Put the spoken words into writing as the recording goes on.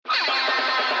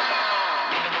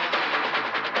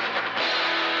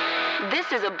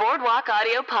This is a Boardwalk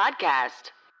Audio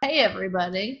podcast. Hey,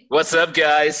 everybody. What's up,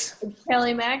 guys? It's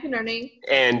Kelly McInerney.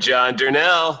 And John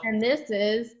Durnell. And this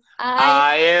is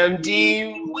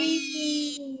IMD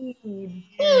Weed.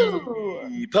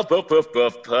 Puff, puff, puff,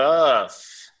 puff,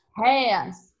 puff.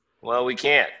 Yes. Well, we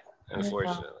can't,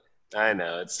 unfortunately. I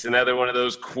know. It's another one of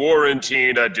those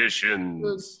quarantine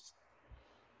editions.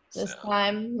 This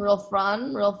time, real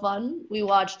fun. We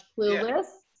watched Clueless.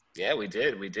 Yeah, we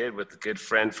did. We did with a good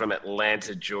friend from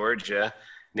Atlanta, Georgia,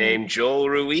 named Joel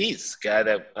Ruiz, guy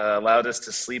that allowed us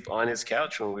to sleep on his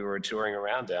couch when we were touring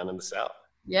around down in the South.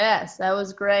 Yes, that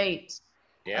was great.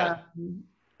 Yeah.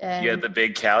 And you had the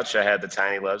big couch. I had the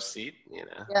tiny love seat, you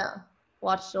know. Yeah.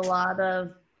 Watched a lot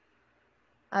of,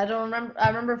 I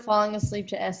remember falling asleep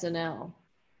to SNL.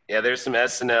 Yeah, there's some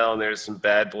SNL and there's some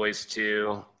Bad Boys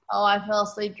too. Oh, I fell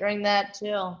asleep during that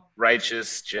too.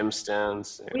 Righteous,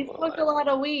 Gemstones. We smoked a lot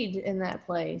of weed in that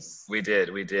place. We did.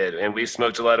 And we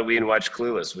smoked a lot of weed and watched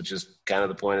Clueless, which is kind of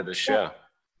the point of the show.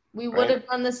 We would have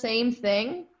done the same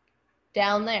thing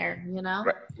down there, you know?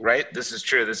 Right? This is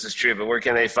true. But where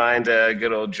can they find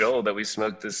good old Joel that we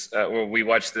smoked this, or we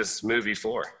watched this movie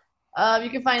for? You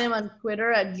can find him on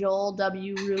Twitter at Joel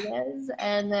W. Ruiz,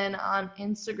 and then on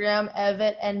Instagram,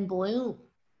 Evet and Bloom.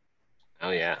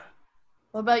 Oh, yeah.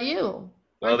 What about you?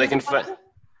 Well, they can find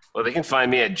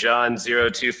me at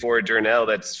John024 Durnell.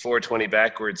 That's 420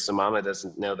 backwards, so Mama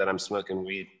doesn't know that I'm smoking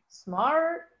weed.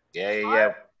 Smart.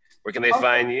 Yeah. Where can they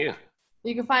find you?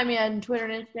 You can find me on Twitter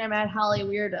and Instagram at Holly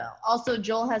Weirdo. Also,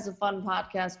 Joel has a fun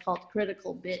podcast called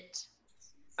Critical Bit.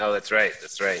 Oh, that's right.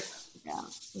 Yeah,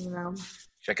 you know.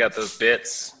 Check out those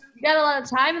bits. You got a lot of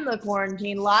time in the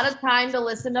quarantine. A lot of time to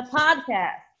listen to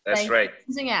podcasts. That's right.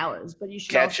 Using hours, but you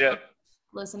should catch up.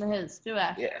 Listen to his too.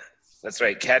 Actually. Yeah, that's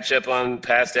right. Catch up on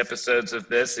past episodes of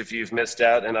this if you've missed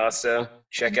out, and also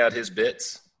check out his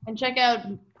bits. And check out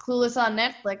Clueless on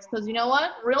Netflix, because you know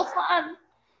what? Real fun.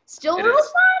 Still real fun.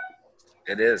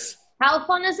 It is. How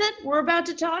fun is it? We're about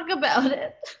to talk about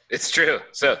it. It's true.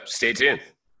 So stay tuned.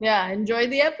 Yeah, enjoy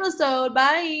the episode.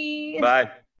 Bye. Bye.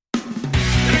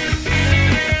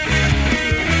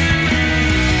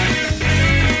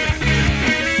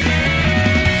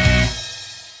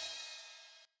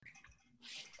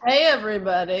 Hey,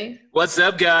 everybody. What's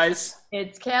up, guys?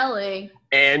 It's Kelly.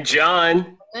 And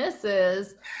John. This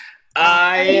is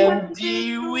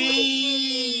IMD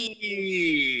Weed.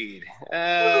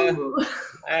 That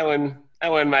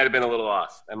one might have been a little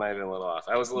off. I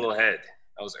was a little ahead.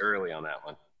 I was early on that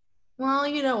one. Well,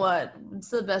 you know what?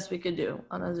 It's the best we could do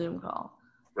on a Zoom call.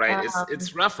 Right.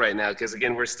 It's rough right now because,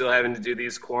 again, we're still having to do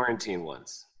these quarantine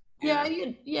ones.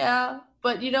 Yeah.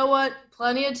 But you know what?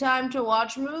 Plenty of time to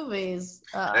watch movies.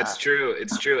 That's true.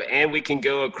 It's true. And we can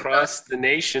go across the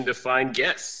nation to find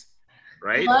guests,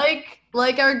 right?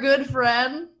 Like our good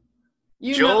friend.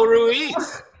 Joel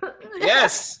Ruiz.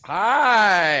 Yes.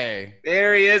 Hi.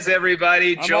 There he is,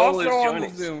 everybody. Joel is joining on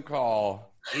the Zoom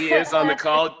call. He is on the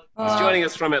call. He's joining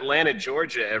us from Atlanta,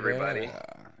 Georgia, everybody.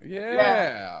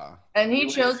 Yeah. And he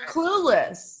chose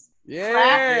Clueless.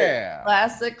 Yeah.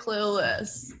 Classic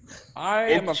Clueless. I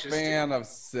am a fan of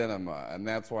cinema, and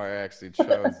that's why I actually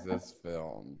chose this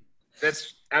film.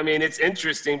 It's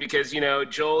interesting because,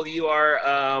 Joel, you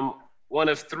are one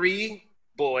of three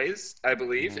boys, I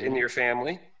believe, in your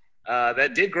family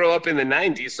that did grow up in the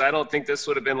 90s, so I don't think this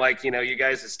would have been like, you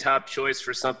guys' top choice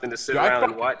for something to sit around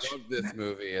and watch. I loved this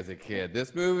movie as a kid.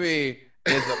 This movie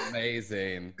is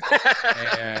amazing.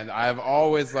 And I've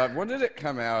always loved. When did it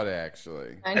come out,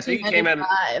 actually? 1995. I think it came out.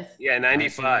 Yeah,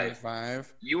 95.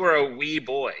 1995. You were a wee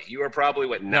boy. You were probably,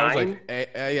 9?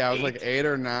 I was like 8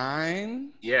 or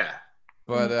 9. Yeah.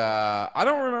 But I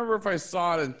don't remember if I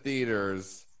saw it in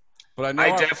theaters. But I know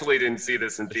I definitely didn't see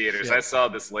this in theaters. I saw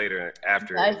this later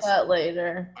after. I saw it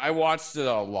later. I watched it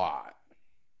a lot.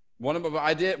 One of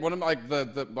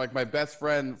my best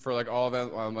friend for like all of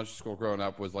elementary school growing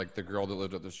up was like the girl that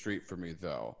lived up the street from me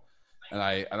though, and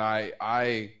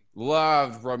I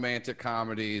loved romantic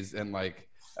comedies and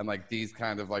these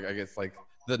kind of like I guess like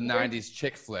the 90s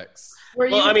chick flicks.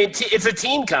 It's a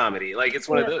teen comedy, like it's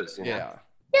one of those. Yeah.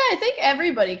 Yeah, I think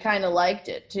everybody kind of liked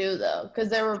it too, though, because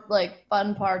there were like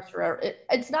fun parts.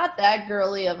 It's not that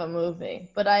girly of a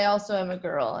movie, but I also am a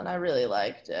girl and I really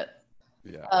liked it.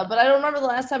 Yeah. But I don't remember the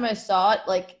last time I saw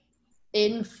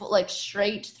it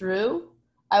straight through.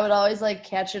 I would always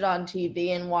catch it on TV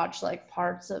and watch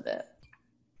parts of it.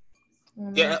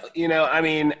 Yeah,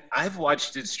 I've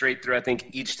watched it straight through. I think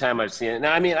each time I've seen it.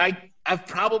 Now, I've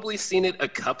probably seen it a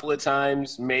couple of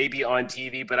times, maybe on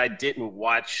TV, but I didn't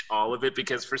watch all of it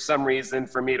because for some reason,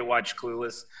 for me to watch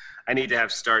Clueless, I need to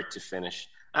have start to finish.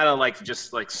 I don't like to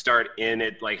just like start in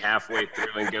it like halfway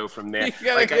through and go from there. You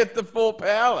gotta Like, get the full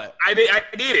palette. I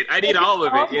need it. I need all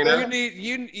of it. You know.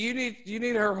 You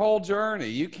need her whole journey.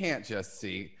 You can't just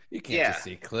see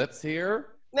clips here.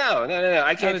 No.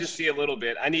 I can't just see a little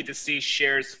bit. I need to see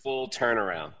Cher's full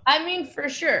turnaround. I mean, for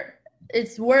sure,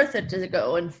 it's worth it to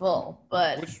go in full.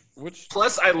 But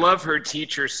Plus, I love her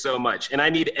teacher so much, and I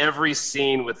need every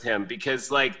scene with him because,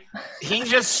 like, he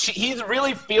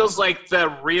really feels like the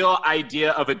real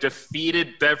idea of a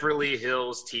defeated Beverly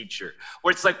Hills teacher,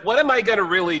 where it's like, what am I gonna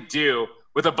really do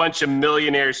with a bunch of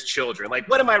millionaires' children? Like,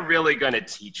 what am I really gonna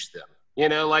teach them? You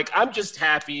know, like, I'm just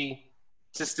happy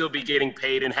to still be getting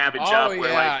paid and have a job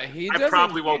where like I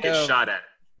probably won't get shot at.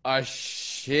 A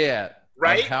shit,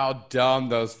 right? Of how dumb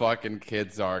those fucking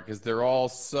kids are because they're all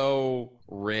so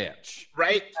rich,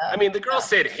 right? I mean, the girl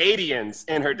said Haitians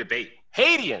in her debate.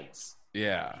 Haitians.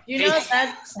 Yeah. You know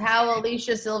that's how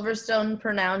Alicia Silverstone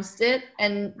pronounced it,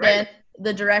 and then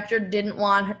the director didn't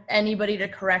want anybody to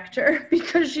correct her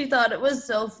because she thought it was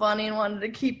so funny and wanted to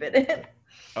keep it in.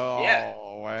 Oh yeah.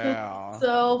 Wow.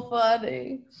 So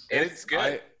funny. And it's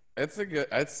good.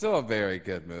 It's still a very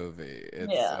good movie.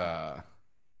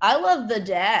 I love the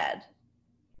dad.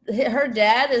 Her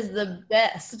dad is the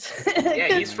best.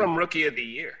 Yeah, he's from Rookie of the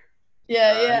Year.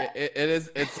 Yeah.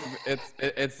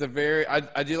 It's a very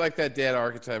I do like that dad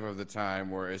archetype of the time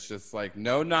where it's just like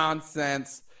no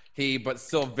nonsense, but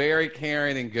still very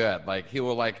caring and good. Like he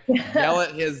will like yell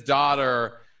at his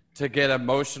daughter to get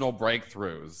emotional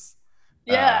breakthroughs.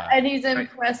 Yeah, and he's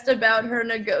impressed about her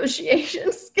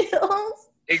negotiation skills.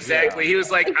 Exactly. Yeah. He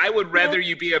was like, I would rather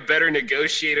you be a better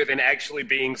negotiator than actually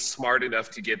being smart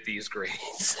enough to get these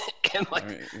grades. And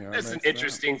like, that's an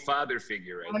interesting father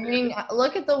figure right there. I mean,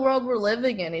 look at the world we're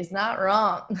living in. He's not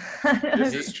wrong.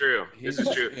 This is true.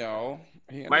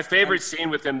 My favorite scene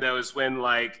with him, though, is when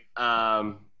like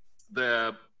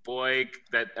the boy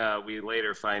that we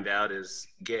later find out is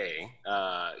gay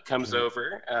comes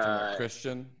over.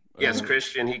 Christian. Yes,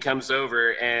 Christian. He comes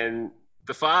over and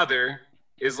the father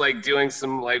is like doing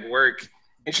some like work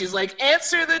and she's like,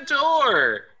 answer the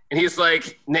door. And he's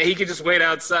like, nah, he can just wait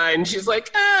outside. And she's like,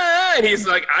 ah. And he's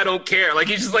like, I don't care. Like,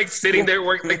 he's just like sitting there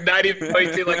working, like not even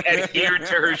going to like adhere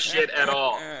to her shit at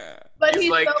all. But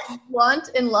he's like, so blunt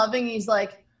and loving. He's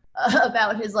like,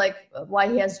 about his like why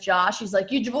he has Josh. He's like,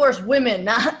 you divorce women,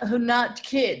 not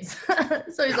kids.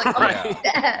 So he's like, oh,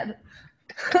 dad.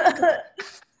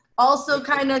 Also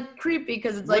kind of creepy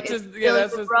because it's like that's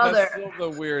still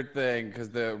the weird thing because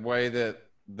the way that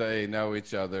they know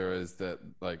each other is that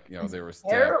like they were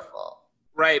terrible.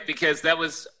 Right, because that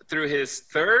was through his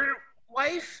third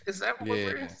wife. Is that what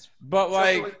it is? But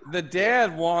like the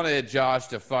dad wanted Josh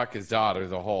to fuck his daughter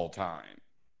the whole time.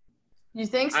 You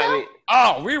think so?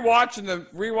 I mean,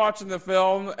 rewatching the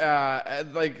film,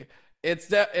 like. It's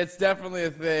definitely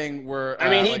a thing where I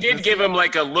mean he did give him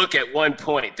like a look at one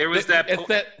point. There was that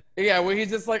where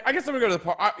he's just like, I guess I'm gonna go to the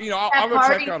party. I'll go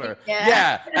check on her.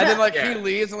 Yeah. And then like he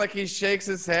leaves and like he shakes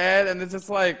his head and it's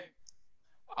just like,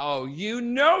 oh,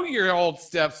 your old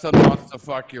stepson wants to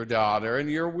fuck your daughter and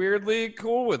you're weirdly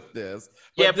cool with this.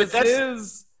 But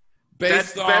that's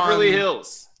Beverly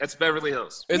Hills. That's Beverly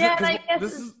Hills.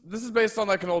 This is based on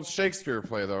like an old Shakespeare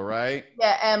play though, right?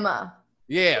 Yeah, Emma.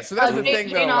 Yeah, so that's the thing,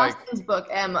 though. Jane Austen's book,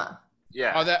 Emma.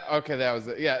 Yeah. Oh, that was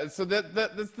it. Yeah, so that's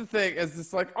the thing. Is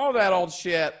just like all that old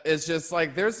shit is just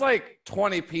like there's like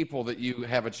 20 people that you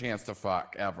have a chance to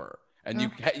fuck ever,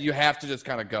 and you have to just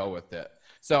kind of go with it.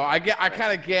 So I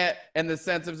kind of get in the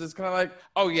sense of just kind of like,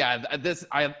 oh yeah,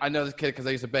 I know this kid because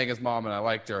I used to bang his mom and I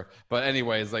liked her. But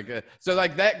anyways, like so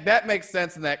like that makes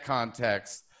sense in that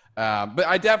context. But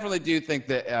I definitely do think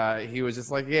that he was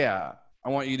just like, yeah. I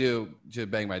want you to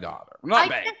bang my daughter. Not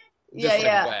bang.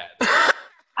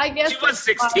 I guess she was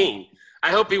 16. I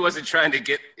hope he wasn't trying to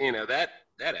get that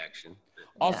action.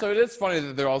 Also, it is funny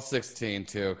that they're all 16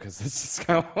 too, because it's just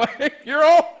kind of like you're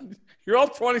all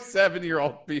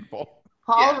 27-year-old people.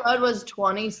 Paul Rudd was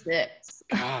 26.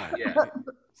 God, yeah,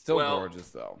 still gorgeous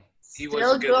though. He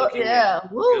was good looking. Yeah,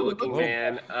 good looking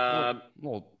man. I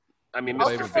mean,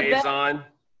 Mr. Faison.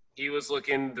 He was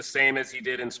looking the same as he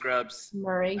did in Scrubs.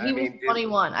 Murray, he was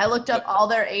 21. I looked up all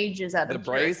their ages at the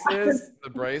braces. The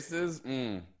braces.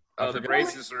 Oh, the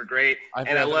braces were great,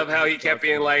 and I love how he kept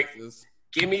being like,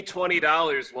 "Give me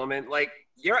 $20, woman." Like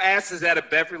your ass is at a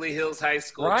Beverly Hills high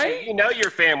school, right? Too. You know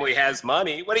your family has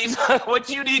money. What do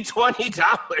you need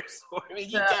 $20 for? I mean,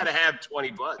 you gotta have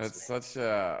 $20. That's such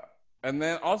a. And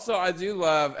then also I do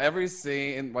love every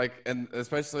scene, like, and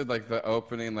especially like the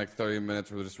opening, like 30 minutes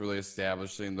where they're just really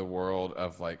establishing the world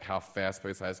of like how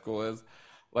fast-paced high school is.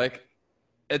 Like,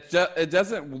 it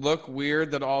doesn't look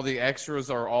weird that all the extras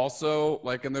are also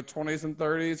like in their 20s and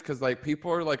 30s because like people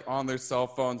are like on their cell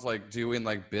phones like doing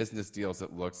like business deals,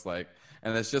 it looks like,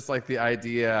 and it's just like the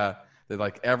idea that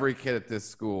like every kid at this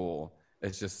school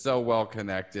is just so well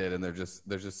connected and they're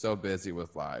just so busy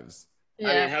with lives. Yeah.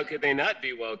 I mean, how could they not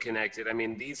be well connected? I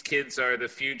mean, these kids are the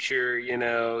future,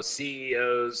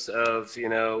 CEOs of,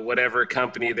 whatever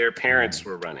company their parents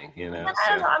were running, I don't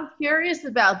know. I'm curious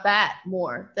about that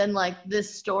more than like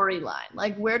this storyline.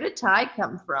 Like, where did Ty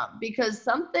come from? Because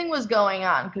something was going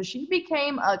on because she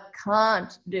became a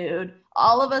cunt, dude,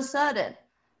 all of a sudden.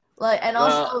 Like, and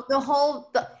also the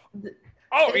whole.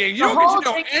 Oh, yeah, you don't get to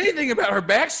know anything about her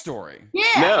backstory. Yeah,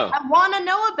 No. I want to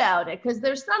know about it because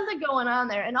there's something going on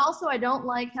there. And also, I don't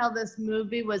like how this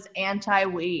movie was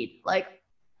anti-weed, like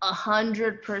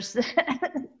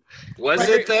 100%. Was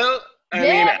it, though? I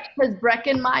mean, because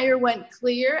Breckenmeyer went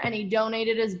clear and he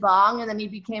donated his bong and then he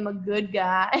became a good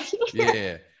guy.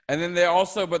 Yeah. And then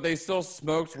they still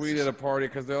smoked weed at a party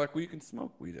because they're like, well, you can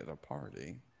smoke weed at a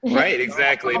party. right,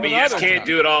 exactly. But you just can't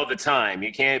do it all the time.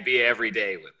 You can't be every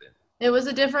day with it. It was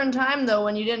a different time, though,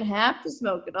 when you didn't have to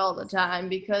smoke it all the time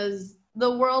because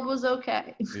the world was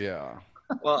okay. Yeah.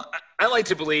 Well, I like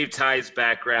to believe Ty's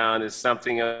background is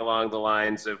something along the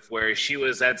lines of where she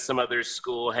was at some other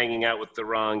school hanging out with the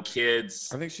wrong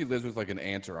kids. I think she lives with like an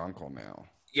aunt or uncle now.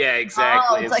 Yeah,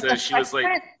 exactly. Oh, and like so she was like,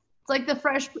 it's like the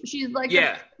Fresh. She's like the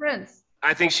Yeah. Fresh Prince.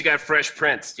 I think she got Fresh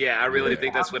Prince. Yeah, I really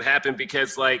think that's what happened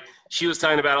because, like, she was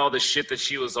talking about all the shit that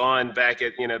she was on back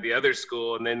at, the other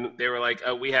school. And then they were like,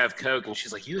 oh, we have Coke. And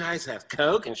she's like, you guys have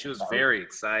Coke? And she was very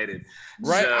excited.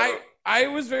 Right. So, I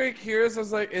was very curious. I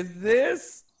was like, is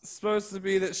this supposed to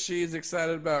be that she's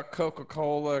excited about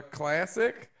Coca-Cola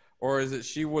Classic? Or is it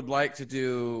she would like to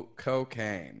do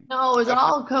cocaine? No, it was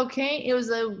all cocaine. It was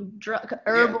a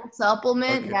herbal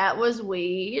supplement. Okay. That was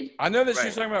weed. I know that Right.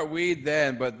 she's talking about weed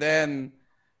but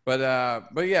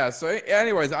yeah. So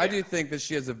anyways, I do think that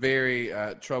she has a very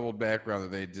troubled background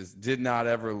that they just did not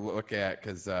ever look at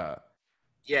because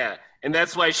yeah. And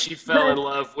that's why she fell in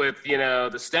love with,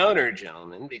 the stoner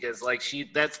gentleman because, like,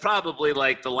 that's probably,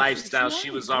 like, the lifestyle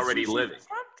she was already living.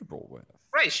 Comfortable with.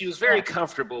 Right. She was very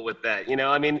comfortable with that.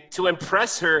 I mean, to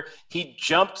impress her, he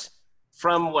jumped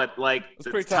from what, like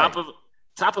the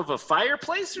top of a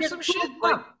fireplace or some shit?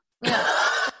 Like, Yeah.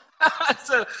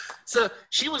 so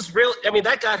she was real. I mean,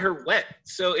 that got her wet.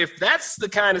 So if that's the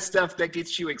kind of stuff that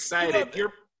gets you excited,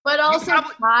 But also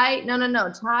Ty,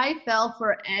 Ty fell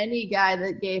for any guy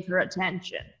that gave her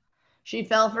attention. She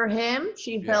fell for him.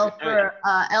 She fell for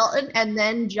Elton and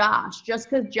then Josh. Just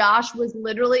because Josh was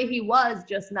he was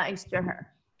just nice to her.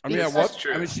 I mean, That's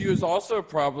true. I mean, she was also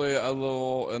probably a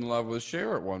little in love with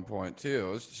Cher at one point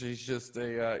too. She's just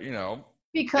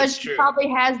because she probably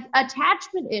has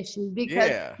attachment issues because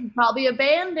she probably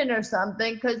abandoned or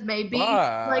something because maybe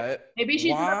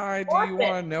she's why do you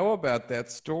want to know about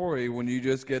that story when you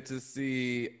just get to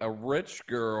see a rich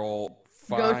girl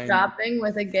go shopping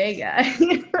with a gay guy?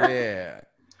 Yeah,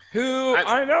 who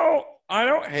I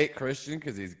don't hate Christian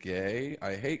because he's gay.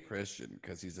 I hate Christian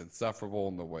because he's insufferable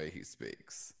in the way he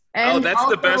speaks. And that's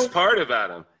the best part about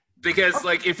him because,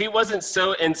 like, if he wasn't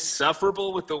so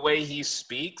insufferable with the way he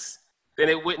speaks, then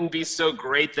it wouldn't be so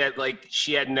great that, like,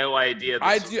 she had no idea.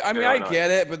 I get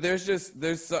it, but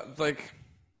there's like.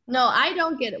 No, I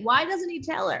don't get it. Why doesn't he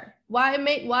tell her? Why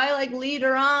like lead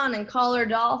her on and call her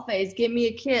doll face? Give me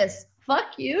a kiss.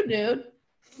 Fuck you, dude.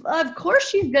 Of course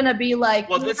she's gonna be like.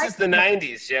 Well, this is the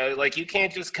 '90s, Joe. Like, you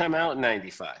can't just come out in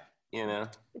 '95. You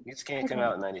just can't come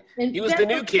out in '90. He was the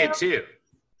new kid too.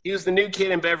 He was the new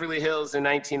kid in Beverly Hills in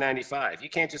 1995. You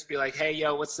can't just be like, "Hey,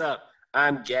 yo, what's up?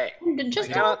 I'm gay."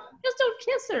 Just don't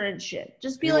kiss her and shit.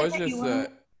 Just be like,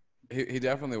 he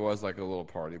definitely was like a little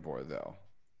party boy though.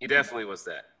 He definitely was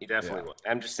that. He definitely was.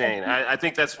 I'm just saying. I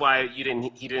think that's why he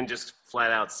didn't just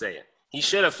flat out say it. He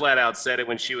should have flat out said it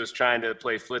when she was trying to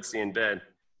play footsie in bed.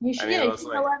 You should have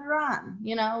let her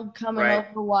on. Coming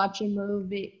over, watch a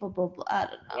movie, blah, blah, blah. I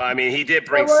don't know. Well, I mean, he did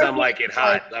bring Some Like It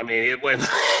Hot. I mean, it wasn't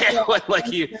like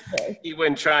he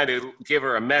wasn't trying to give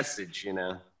her a message,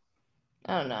 I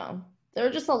don't know. There are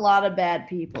just a lot of bad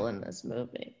people in this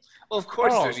movie. Well, of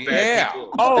course there's bad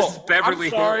people. This is Beverly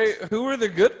I'm sorry. Hills. Who are the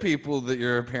good people that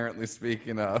you're apparently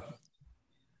speaking of?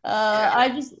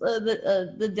 I just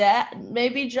the dad,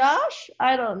 maybe Josh.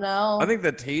 I don't know. I think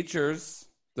the teachers.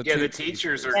 The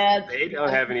teachers are. They don't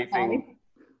have anything.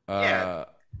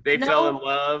 They fell in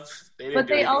love.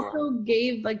 They also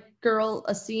gave girl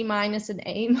a C- and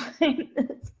A-.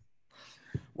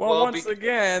 Well, once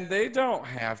again, they don't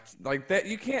have to, like that.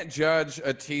 You can't judge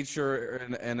a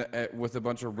teacher and with a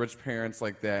bunch of rich parents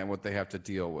like that and what they have to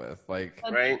deal with. Like,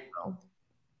 right?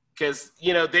 because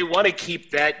they want to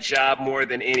keep that job more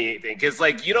than anything. Because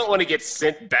like you don't want to get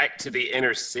sent back to the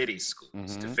inner city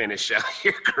schools to finish out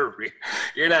your career.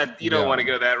 You don't want to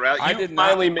go that route. I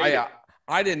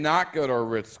did not go to a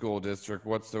rich school district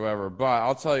whatsoever, but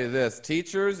I'll tell you this: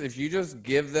 teachers, if you just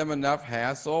give them enough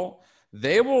hassle,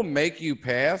 they will make you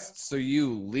pass, so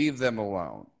you leave them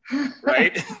alone.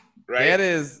 Right. Right. That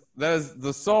is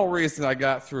the sole reason I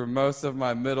got through most of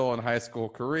my middle and high school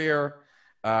career.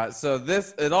 So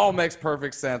it all makes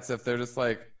perfect sense if they're just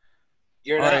like,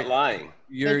 you're not lying.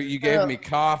 You gave me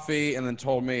coffee and then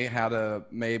told me how to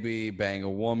maybe bang a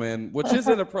woman, which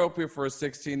isn't appropriate for a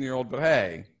 16-year-old, but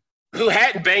hey. Who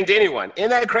hadn't banged anyone.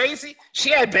 Isn't that crazy? She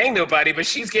hadn't banged nobody, but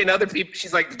she's getting other people.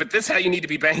 She's like, but this is how you need to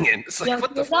be banging. It's like,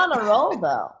 what the fuck? She was on a roll,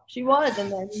 though. She was,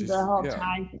 and then the whole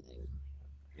tie thing.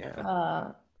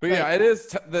 Yeah. But yeah, it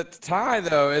is the tie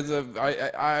though is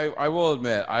I will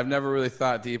admit I've never really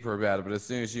thought deeper about it, but as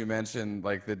soon as you mentioned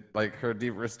like her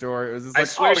deeper story, it was just like, I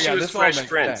swear she was fresh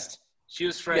princed. She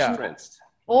was fresh princed.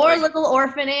 Or Little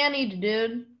Orphan Annie,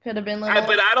 dude. Could have been Little.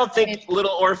 But I don't think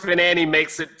Little Orphan Annie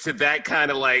makes it to that kind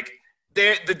of like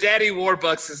the Daddy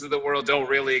Warbuckses of the world don't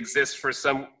really exist for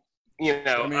some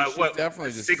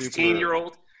definitely just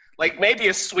 16-year-old. Like maybe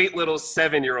a sweet little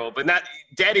 7-year-old, but not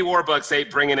Daddy Warbucks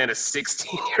ain't bringing in a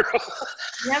 16-year-old.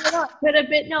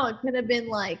 It could have been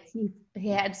like he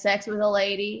had sex with a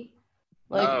lady.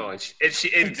 Like,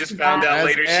 and just found out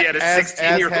later she had a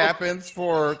 16-year-old. As happens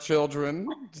for children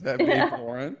that be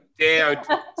born. Damn.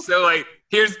 So like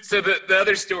the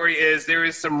other story is there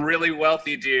is some really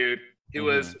wealthy dude who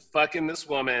was fucking this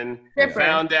woman,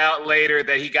 found out later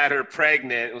that he got her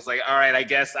pregnant. It was like, all right, I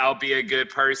guess I'll be a good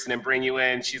person and bring you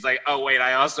in. She's like, oh, wait,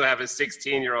 I also have a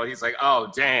 16-year-old. He's like, oh,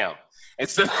 damn. And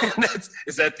so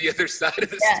is that the other side of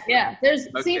the story? Yeah. There's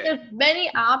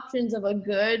many options of a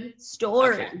good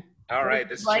story. Okay. All right,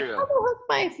 that's like, true. I'm gonna hook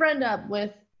my friend up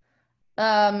with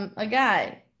a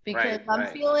guy because I'm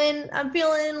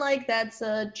feeling like that's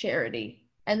a charity.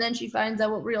 And then she finds out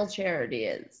what real charity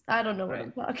is. I don't know what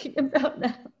I'm talking about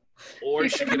now. Or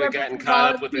she could have gotten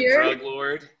caught up with a drug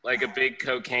lord, like a big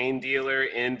cocaine dealer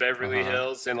in Beverly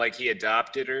Hills, and like he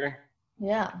adopted her.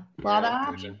 Yeah, a lot of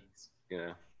options.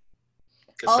 Yeah.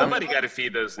 Because somebody got to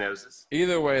feed those noses.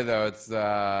 Either way, though, it's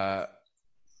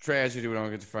tragedy. We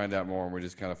don't get to find out more, and we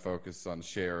just kind of focus on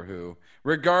Cher, who,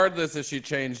 regardless if she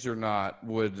changed or not,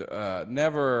 would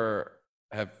never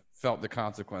have felt the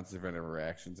consequences of any of her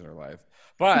actions in her life.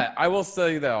 But I will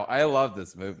say, though, I love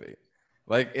this movie.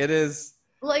 Like, it is...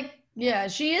 Like, yeah,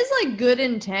 she is, like,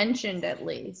 good-intentioned, at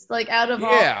least. Like, out of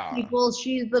all people,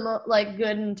 she's the most, like,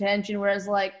 good-intentioned, whereas,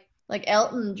 like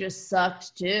Elton just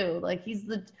sucked, too. Like, he's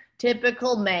the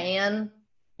typical man.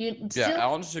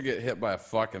 Elton should get hit by a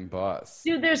fucking bus.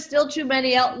 Dude, there's still too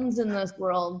many Eltons in this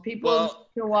world. People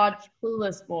should watch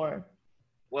Clueless more.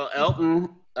 Well, Elton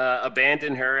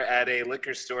abandoned her at a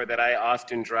liquor store that I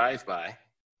often drive by.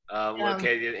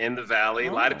 Located in the valley.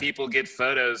 A lot of people get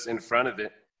photos in front of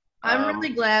it. I'm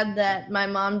really glad that my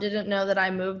mom didn't know that I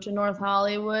moved to North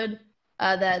Hollywood,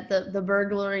 that the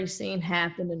burglary scene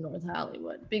happened in North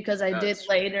Hollywood, because I did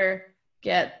later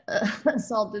get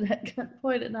assaulted at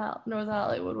gunpoint in North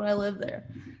Hollywood when I lived there.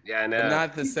 Yeah, I know.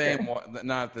 But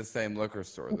not the same liquor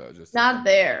store, though. Just not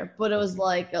there, but it was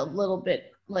like a little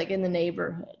bit like in the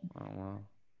neighborhood. Oh, wow.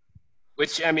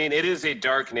 Which, I mean, it is a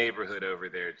dark neighborhood over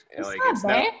there. It's not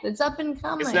bad. It's up and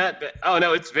coming. It's not bad. Oh,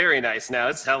 no, it's very nice now.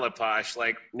 It's hella posh.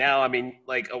 Like, now, I mean,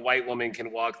 like, a white woman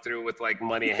can walk through with, like,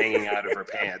 money hanging out of her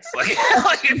pants. Like,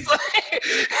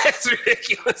 it's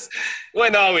ridiculous. It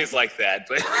wasn't always like that,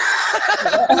 but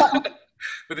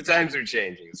the times are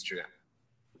changing. It's true.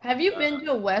 Have you been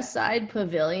to a West Side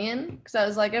Pavilion? Because I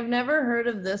was like, I've never heard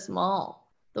of this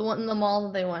mall. The mall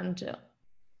that they went to.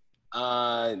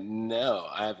 No,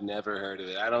 I've never heard of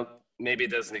it. Maybe it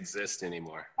doesn't exist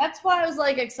anymore. That's why I was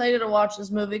like excited to watch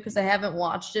this movie, because I haven't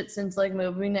watched it since like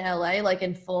moving to LA, like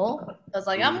in full. I was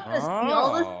like, I'm gonna see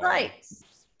all the sights.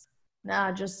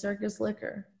 Nah, just Circus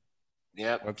Liquor.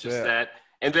 Yep, that.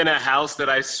 And then a house that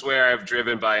I swear I've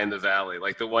driven by in the valley,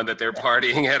 like the one that they're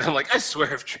partying at. I'm like, I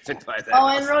swear I've driven by that. Oh,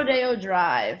 and Rodeo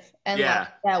Drive, and like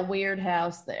that weird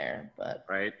house there, but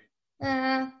right.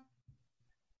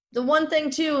 The one thing,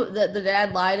 too, that the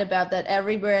dad lied about, that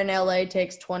everywhere in LA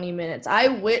takes 20 minutes.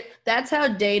 That's how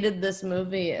dated this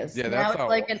movie is. Yeah, that's how,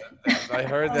 I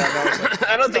heard that.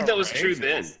 I don't think that was true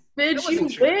then. Bitch, you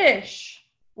wish.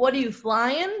 What are you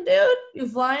flying, dude? You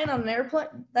flying on an airplane?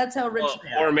 That's how rich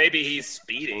they are. Or maybe he's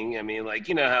speeding. I mean, like,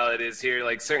 you know how it is here.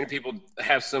 Like, certain people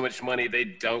have so much money, they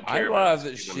don't care. I love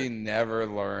that she never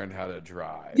learned how to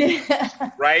drive.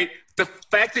 Yeah. Right? The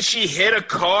fact that she hit a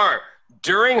car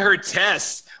during her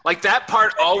tests, like that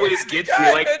part always gets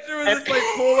me. Like it was just like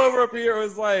pull over up here. It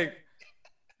was like,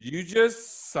 you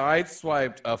just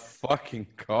sideswiped a fucking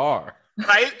car.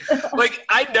 Right? Like,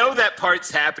 I know that part's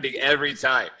happening every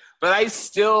time, but I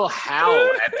still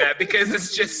howl at that because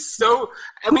it's just so,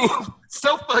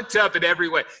 so fucked up in every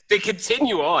way. They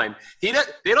continue on. They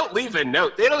don't leave a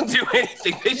note. They don't do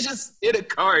anything. They just hit a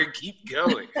car and keep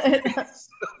going. It's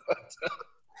so fucked up.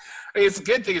 It's a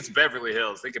good thing it's Beverly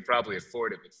Hills. They could probably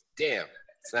afford it, but damn,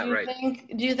 it's not right.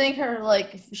 Do you think her,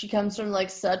 like, she comes from, like,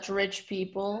 such rich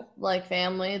people, like,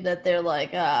 family, that they're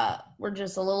like, we're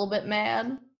just a little bit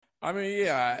mad? I mean,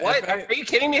 yeah. What? Are you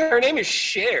kidding me? Her name is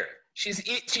Cher.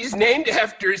 She's named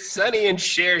after Sonny and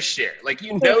Cher. Like,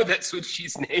 you know that's what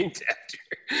she's named after.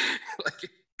 Like,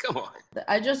 come on.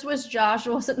 I just wish Josh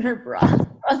wasn't her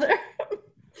brother.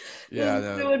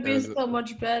 Yeah, it would be so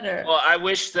much better. Well, I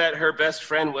wish that her best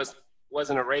friend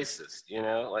wasn't a racist,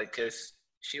 like, because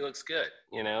she looks good,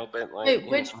 but like. Wait,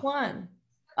 which one?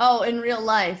 Oh, in real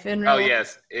life.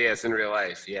 Yes, in real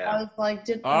life, yeah. I was like,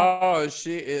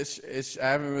 she is. I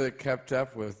haven't really kept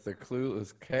up with the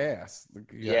Clueless cast.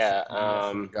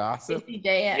 Gossip. Stacey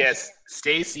Dash. Yes,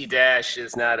 Stacey Dash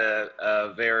is not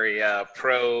a very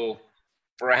pro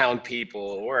brown people,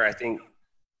 or I think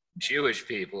Jewish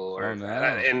people,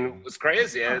 and what's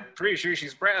crazy, I'm pretty sure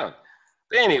she's brown.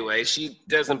 But anyway, she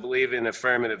doesn't believe in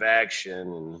affirmative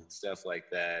action and stuff like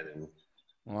that, and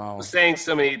was saying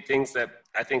so many things that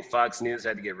I think Fox News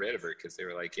had to get rid of her because they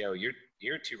were like, "Yo, you're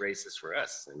too racist for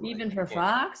us." And even for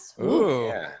Fox? Ooh,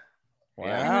 yeah,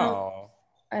 wow.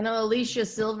 I know Alicia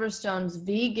Silverstone's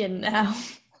vegan now.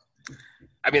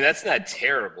 I mean, that's not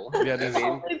terrible. Yeah, that's the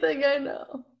only thing I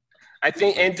know. I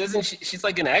think, and doesn't she's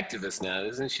like an activist now,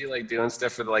 isn't she? Like doing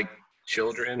stuff for like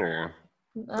children or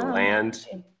the land,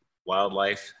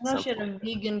 wildlife. I know she had a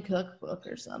vegan cookbook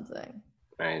or something.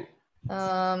 Right.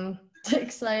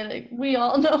 Exciting. We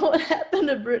all know what happened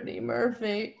to Brittany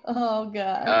Murphy. Oh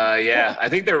God. Yeah, I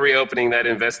think they're reopening that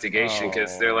investigation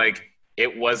because they're like,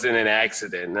 it wasn't an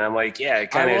accident. And I'm like, yeah,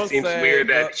 it kind of seems weird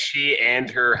that she and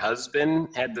her husband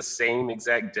had the same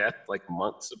exact death, like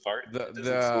months apart.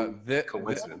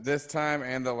 Coincidence. This time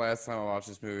and the last time I watched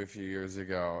this movie a few years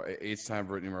ago, each time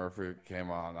Brittany Murphy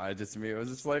came on, it was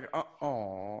just like,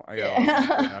 oh.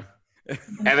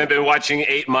 Haven't been watching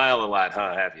 8 Mile a lot,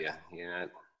 huh? Have you? You're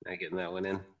not getting that one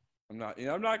in. I'm not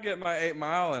getting my 8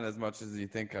 Mile in as much as you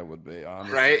think I would be,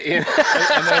 honestly. Right? Yeah.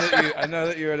 I know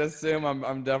that you would assume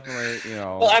I'm definitely,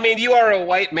 Well, I mean, you are a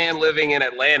white man living in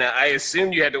Atlanta. I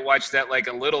assumed you had to watch that like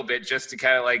a little bit just to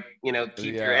kind of like,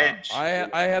 keep your edge.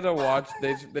 I had to watch.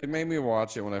 They made me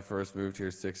watch it when I first moved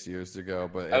here 6 years ago.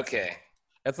 But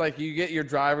it's like you get your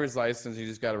driver's license, you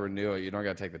just got to renew it. You don't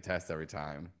got to take the test every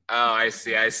time. Oh, I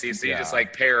see. So you just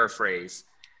like paraphrase.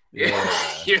 Yeah.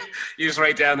 you just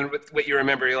write down what you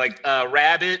remember. You're like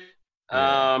Rabbit,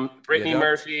 Brittany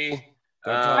Murphy.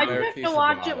 I have to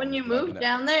watch it when you move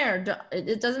down there.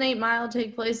 It doesn't 8 Mile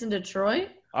take place in Detroit?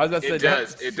 It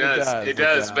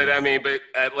does. But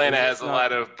Atlanta has a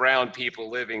lot of brown people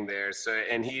living there. So,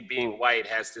 and he being white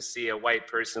has to see a white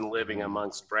person living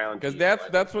amongst brown people. Because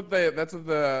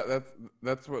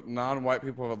that's what non-white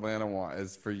people of Atlanta want,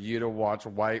 is for you to watch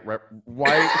white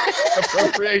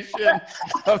appropriation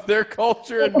of their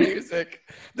culture and music.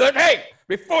 They're like, hey,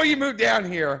 before you move down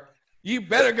here, you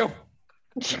better go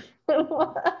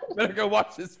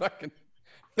watch this fucking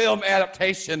film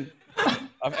adaptation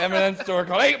of Eminem's story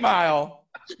called 8 Mile.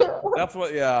 That's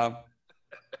what, yeah.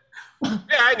 Yeah,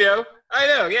 I know.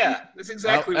 Yeah, that's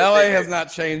exactly. LA has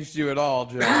not changed you at all,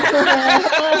 Joe.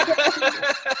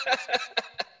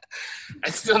 I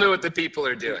still know what the people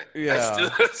are doing. Yeah.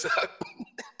 I just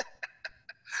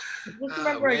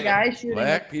remember a guy shooting.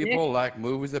 Black people like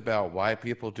movies about white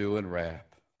people doing rap.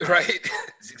 Right.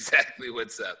 That's exactly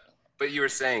what's up. But you were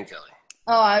saying, Kelly.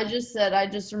 Oh, I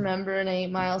just remember in 8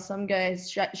 Mile, some guy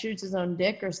shoots his own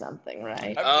dick or something,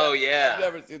 right? Yeah. I've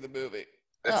never seen the movie.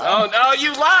 Oh no,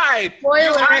 you lied! Spoiler.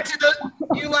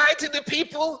 You lied to the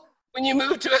people when you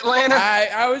moved to Atlanta.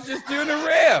 I was just doing a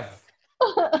riff.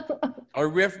 I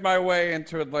riffed my way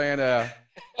into Atlanta.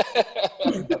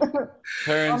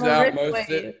 Turns out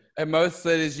in most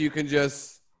cities you can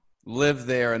just live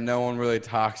there and no one really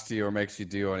talks to you or makes you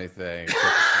do anything.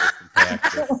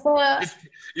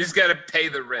 You just got to pay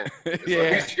the rent. As long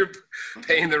as you're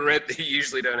paying the rent, they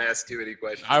usually don't ask too many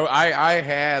questions. I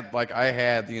had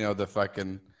the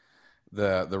fucking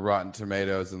the Rotten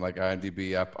Tomatoes and like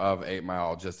IMDb up of 8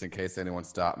 Mile just in case anyone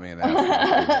stopped me and asked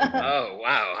me. Oh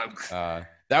wow!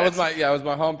 That was my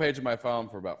homepage of my phone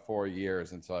for about 4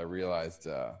 years until I realized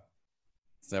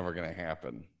it's never gonna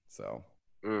happen. So.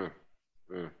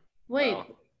 Wait,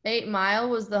 8 Mile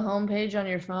was the homepage on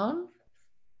your phone?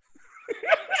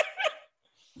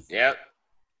 Yep.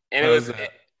 And How it is was that?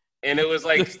 and it was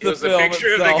like Just it the was a film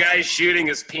picture of the itself. guy shooting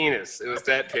his penis. It was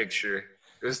that picture.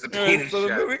 It was the penis So the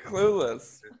shot. movie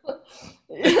Clueless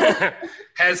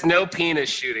Has no penis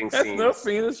shooting has scenes. no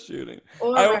penis shooting.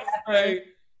 Or I would rapper. say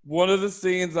one of the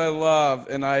scenes I love,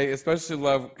 and I especially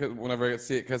love whenever I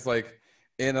see it, because like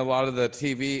in a lot of the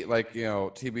TV, like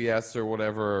TBS or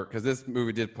whatever, because this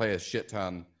movie did play a shit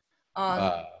ton.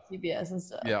 On CBS and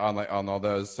stuff. Yeah, on all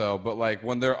those. So, but like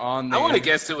when they're on, I want to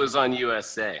guess it was on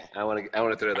USA. I want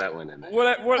to throw that one in there.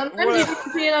 Sometimes you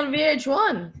can see it on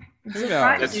VH1. Who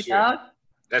knows? That's true.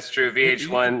 That's true.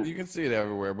 VH1. You can see it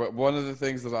everywhere. But one of the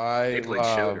things that I They played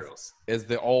love Showgirls. is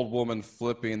the old woman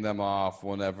flipping them off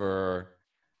whenever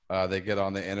they get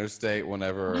on the interstate.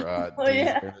 Whenever Oh, Dee's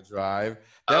yeah. going to drive.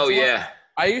 Oh That's yeah.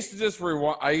 I used to just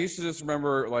rewind. I used to just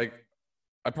remember like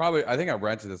I think I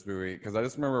rented this movie because I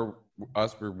just remember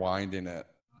us rewinding it.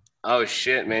 Oh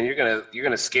shit, man! You're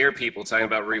gonna scare people talking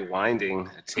about rewinding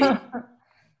a tape.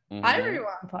 I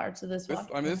rewound parts of this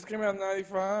one. This came out in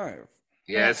 '95.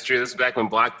 Yeah, that's true. This is back when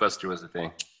Blockbuster was a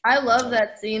thing. I love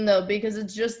that scene though because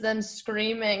it's just them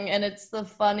screaming and it's the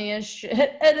funniest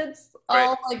shit and it's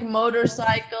all like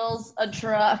motorcycles, a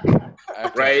truck.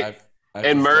 Right.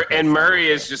 And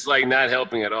Murray is just like not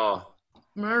helping at all.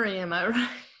 Murray, am I right?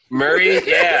 Murray,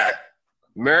 yeah,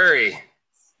 Murray,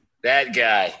 that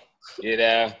guy.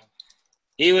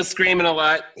 He was screaming a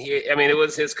lot. It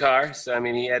was his car, so I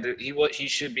mean, he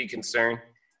should be concerned.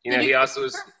 He also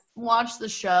was. Watch the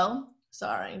show.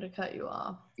 Sorry to cut you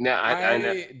off. No,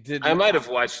 I might have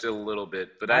watched it a little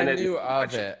bit, but I knew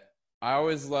of it. I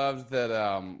always loved that.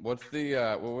 What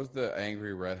was the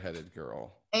angry redheaded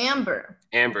girl? Amber.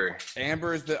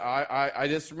 Amber's the I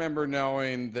just remember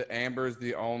knowing that Amber's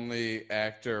the only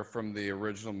actor from the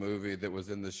original movie that was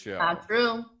in the show. Not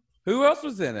true. Who else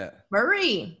was in it?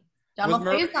 Murray. Donald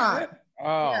Faison.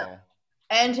 Oh. Yeah.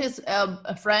 And his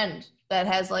a friend that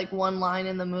has like one line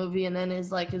in the movie and then is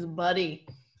like his buddy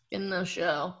in the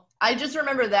show. I just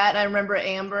remember that. And I remember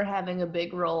Amber having a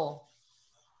big role.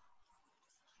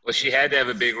 Well, she had to have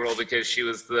a big role because she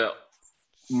was the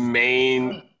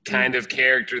main kind of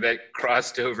character that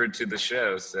crossed over to the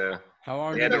show. So how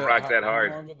long they had to rock that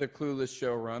hard. How long did the Clueless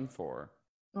show run for?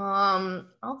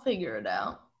 I'll figure it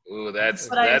out. Ooh, that's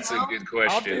a good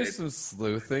question. I'll do some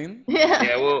sleuthing.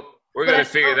 Yeah. Well, we're gonna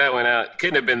figure that one out.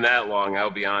 Couldn't have been that long. I'll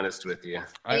be honest with you.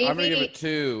 I'm gonna give it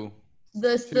two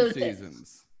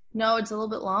seasons. No, it's a little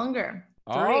bit longer.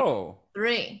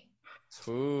 3.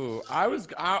 Ooh, I'm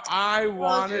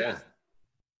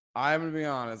gonna be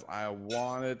honest. I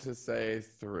wanted to say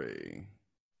 3,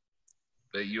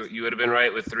 but you would have been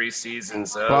right with 3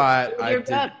 seasons. But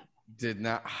I did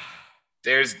not.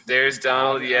 There's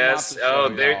Donald. Yes.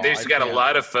 There's got a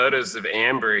lot of photos of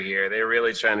Amber here. They're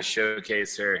really trying to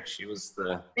showcase her. She was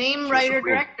the same writer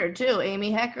director too,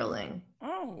 Amy Heckerling.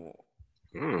 Oh.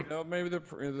 Maybe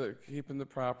they're keeping the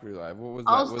property alive. What was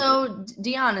also, that?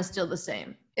 Dion is still the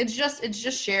same. It's just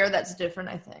Cher that's different,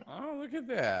 I think. Oh, look at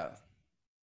that.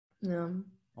 Yeah.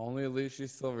 Only Alicia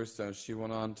Silverstone. She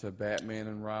went on to Batman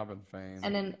and Robin fame.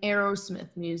 And an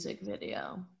Aerosmith music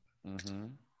video. Mm-hmm.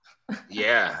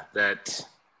 Yeah, that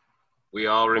we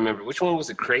all remember. Which one was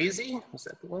it? Crazy? Was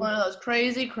that the one? One of those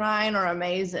Crazy, Crying, or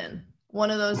Amazing. One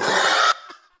of those.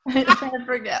 I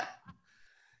forget.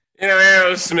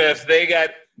 Aerosmith, they got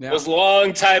those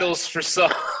long titles for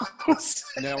songs.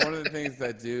 Now, one of the things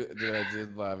that I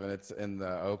did love, and it's in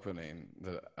the opening,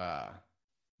 the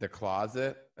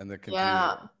closet and the computer.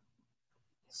 Yeah.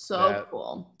 So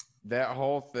cool. That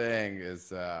whole thing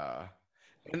is,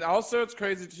 and also it's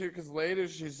crazy too because later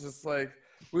she's just like,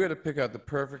 we got to pick out the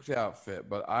perfect outfit,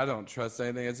 but I don't trust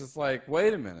anything. It's just like,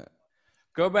 wait a minute,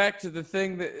 go back to the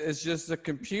thing that is just a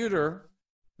computer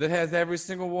that has every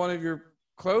single one of your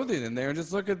clothing in there, and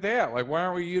just look at that. Like, why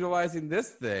aren't we utilizing this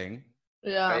thing?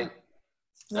 Yeah. Right?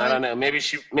 I don't know. Maybe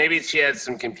she had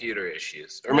some computer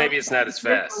issues, or maybe it's not as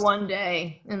fast. One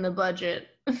day in the budget.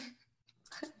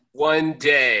 One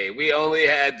day. We only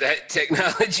had that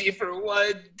technology for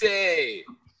one day.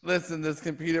 Listen, this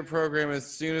computer program, as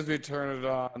soon as we turn it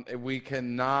on, we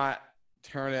cannot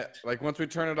turn it. Like, once we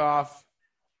turn it off,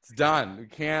 it's done. We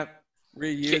can't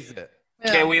reuse it.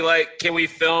 Yeah. Can we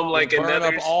film like burn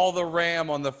another? Up all the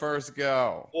RAM on the first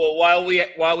go. Well, while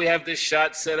we have this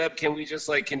shot set up, can we just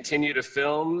like continue to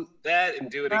film that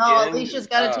and do it again? Oh, Alicia's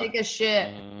got to take a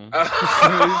shit. It's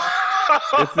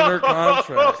in her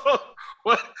contract.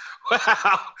 Wow.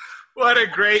 What a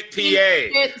great PA.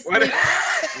 What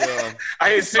Yeah. I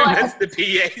assume that's the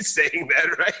PA saying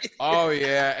that, right? Oh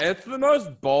yeah, and it's the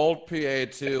most bold PA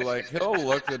too. Like he'll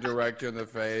look the director in the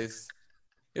face.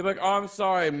 He'll be like, "Oh, I'm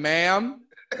sorry, ma'am.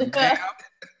 Yeah.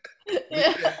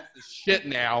 Shit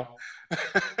now."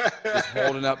 Just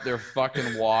holding up their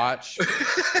fucking watch.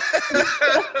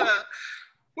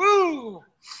 Woo!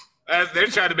 They're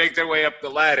trying to make their way up the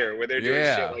ladder where they're doing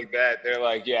shit like that. They're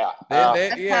like,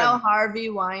 That's how Harvey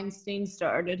Weinstein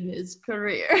started his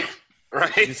career.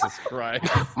 Right? Jesus Christ.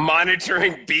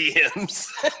 Monitoring BMs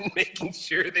and making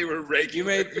sure they were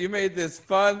regular. You made this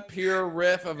fun, pure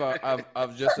riff of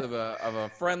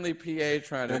a friendly PA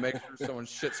trying to make sure someone's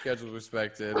shit schedule is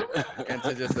respected,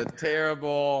 into just a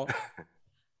terrible.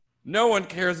 No one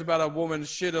cares about a woman's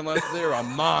shit unless they're a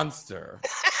monster.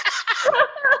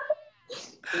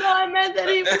 No, I meant that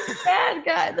he was the bad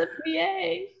guy, the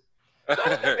PA.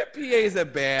 The PA's a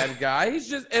bad guy. He's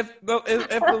just if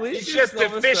Alicia he's just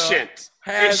Silverstone efficient.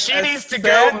 Has if she needs to set,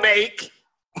 go make.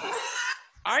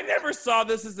 I never saw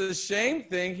this as a shame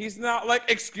thing. He's not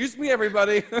like, excuse me,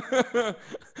 everybody.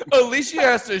 Alicia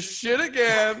has to shit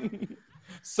again.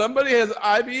 Somebody has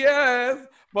IBS.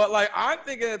 But like, I'm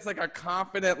thinking it's like a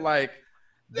confident like.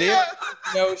 There's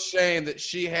no shame that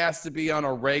she has to be on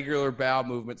a regular bowel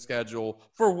movement schedule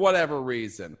for whatever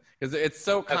reason. Because it's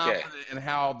so confident in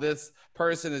how this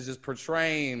person is just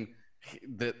portraying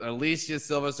that Alicia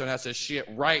Silverstone has to shit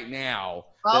right now.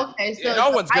 Okay, so no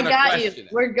one's gonna I got question you.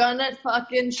 it. We're gonna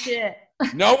fucking shit.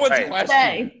 No one's questioning.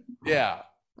 Okay. Yeah.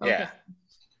 Yeah.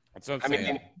 That's what I'm saying.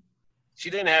 I mean, she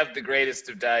didn't have the greatest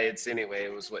of diets anyway.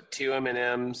 It was what, 2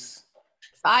 M&Ms?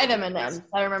 5 M&Ms.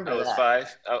 I remember that. It was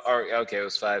 5? Okay, it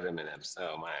was 5 M&Ms.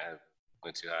 Oh my, I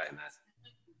went too high in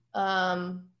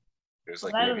that. There's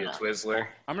like maybe a Twizzler.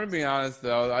 I'm gonna be honest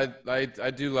though, I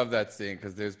do love that scene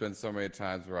because there's been so many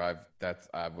times where that's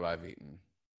what I've eaten.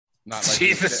 Not like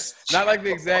Jesus. not like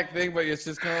the exact thing, but it's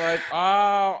just kind of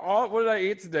like, what did I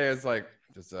eat today? It's like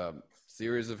just a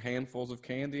series of handfuls of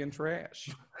candy and trash.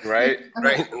 Right.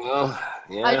 Well,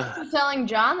 yeah. I was telling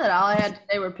John that all I had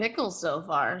today were pickles so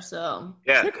far. So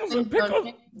yeah, pickles.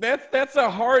 That's a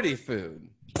hearty food,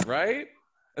 right?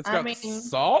 It's got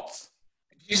salt.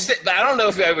 You said, but I don't know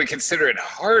if I would consider it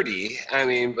hearty. I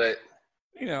mean, but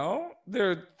you know,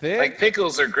 they're thick. Like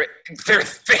pickles are great. They're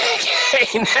thick.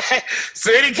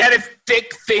 So any kind of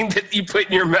thick thing that you put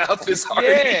in your mouth is hearty.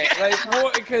 Yeah,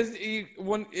 like because you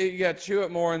chew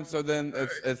it more, and so then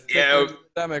it's thick in the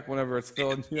stomach whenever it's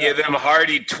filled. Yeah, them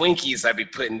hearty Twinkies I'd be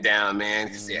putting down, man,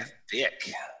 because they're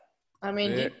thick. I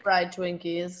mean, deep fried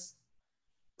Twinkies.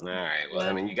 All right. Well,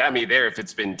 I mean, you got me there. If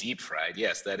it's been deep fried,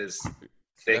 yes, that is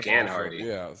thick and hearty.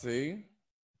 Yeah. See.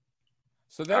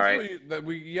 So that's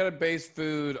you got to base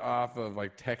food off of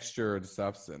like texture and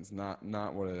substance, not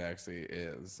what it actually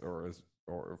is or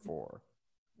for.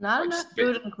 Not enough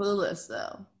food in Clueless,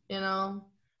 though. You know.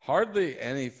 Hardly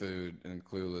any food in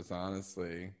Clueless,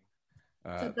 honestly.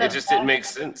 It just didn't make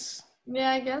sense.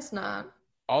 Yeah, I guess not.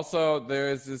 Also,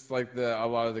 there is this like a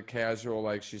lot of the casual,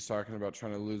 like she's talking about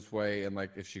trying to lose weight and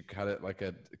like if she cut it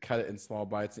in small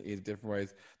bites and eat it different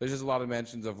ways. There's just a lot of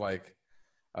mentions of like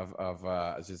of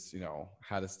just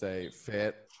how to stay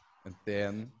fit and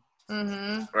thin.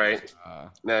 Mm-hmm. Right.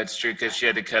 No, it's true because she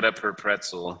had to cut up her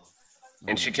pretzel,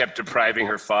 and she kept depriving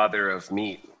her father of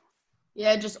meat.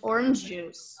 Yeah, just orange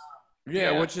juice.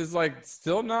 Yeah, which is like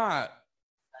still not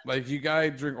like you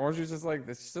gotta drink orange juice. It's like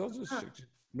it's still just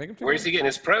make him. Where's he getting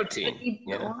his protein? Eat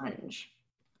the orange.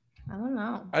 I don't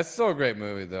know. It's still a great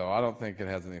movie, though. I don't think it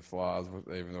has any flaws,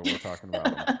 even though we're talking about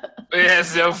it. It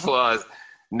has no flaws.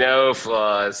 No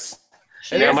flaws.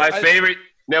 My favorite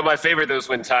though is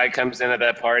when Ty comes in at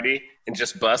that party and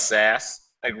just busts ass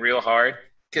like real hard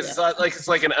because it's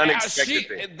like an unexpected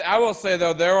thing. I will say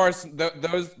though, there are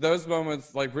those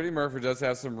moments. Like Brittany Murphy does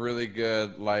have some really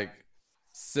good like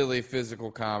silly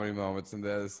physical comedy moments in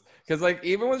this because like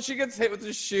even when she gets hit with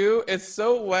the shoe, it's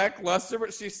so lackluster,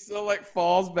 but she still like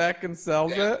falls back and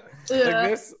sells it. Yeah.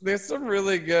 Like there's some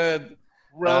really good.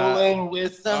 Rolling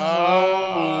with the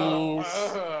homies.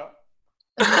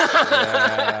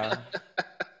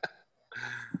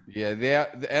 Yeah.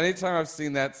 Anytime I've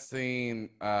seen that scene,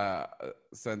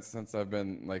 since I've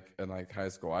been like in like high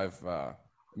school, it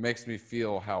makes me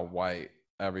feel how white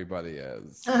everybody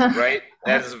is. Right?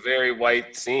 That is a very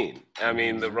white scene. I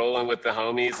mean, the rolling with the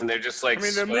homies, and they're just like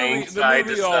swaying side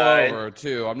to side. All over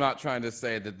too. I'm not trying to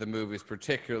say that the movie's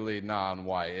particularly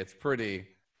non-white. It's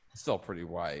still pretty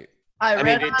white. I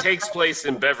mean, it takes place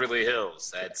in Beverly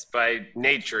Hills. That's by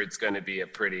nature, it's going to be a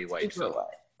pretty white film.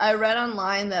 I read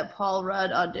online that Paul Rudd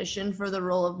auditioned for the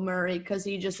role of Murray because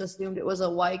he just assumed it was a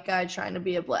white guy trying to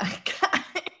be a black guy.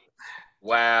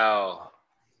 Wow.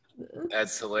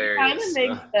 That's hilarious. Kind of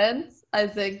makes sense, I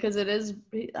think, because it is.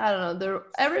 I don't know.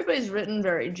 Everybody's written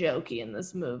very jokey in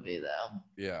this movie, though.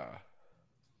 Yeah.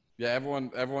 Yeah,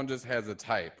 everyone just has a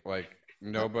type. Like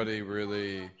nobody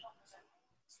really,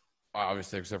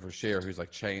 obviously except for Cher, who's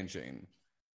like changing.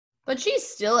 But she's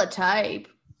still a type.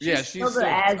 She's still as a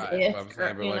type, if, I'm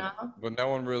saying, but like, but no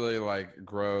one really like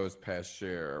grows past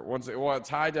Cher.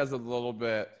 Ty does a little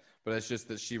bit, but it's just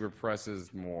that she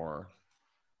represses more.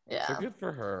 Yeah. So good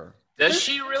for her. Does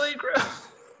she really grow?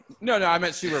 No, I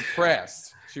meant she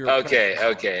repressed. Okay.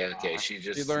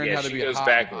 She learned how to be hot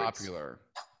and popular.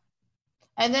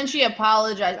 And then she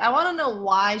apologized. I want to know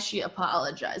why she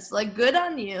apologized. Like, good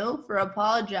on you for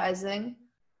apologizing,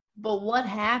 but what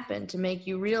happened to make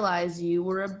you realize you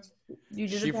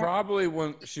did She probably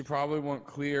went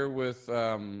clear with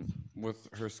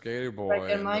her skater boy.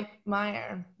 Like and Mike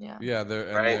Meyer. Yeah. Yeah,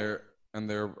 they're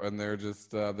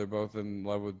just they're both in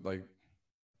love with like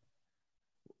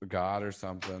God or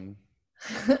something.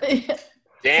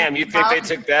 Damn, you think they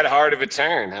took that hard of a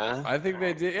turn, huh? I think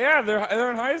they did. Yeah,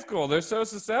 they're in high school. They're so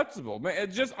susceptible. Man,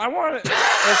 if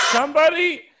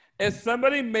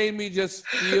somebody made me just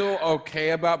feel okay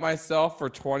about myself for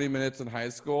 20 minutes in high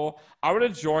school, I would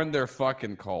have joined their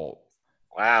fucking cult.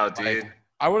 Wow, dude. Like,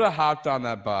 I would have hopped on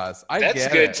that bus. That's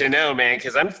good to know, man,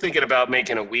 because I'm thinking about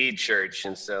making a weed church,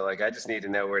 and so like I just need to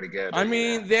know where to go. I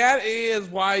mean, that is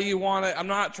why you want to. I'm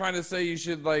not trying to say you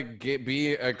should like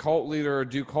be a cult leader or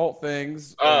do cult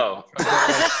things. Oh,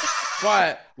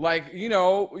 but like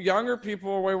younger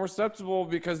people are way more susceptible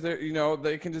because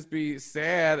they can just be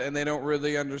sad and they don't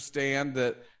really understand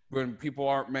that when people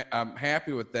aren't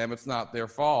happy with them, it's not their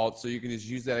fault. So you can just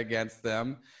use that against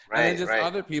them, and then just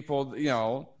other people,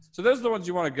 So those are the ones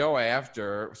you want to go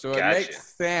after. So it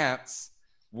makes sense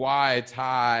why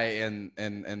Ty and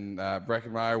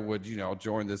Breckenmeyer would,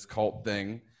 join this cult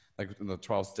thing, like in the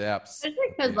 12 steps. It's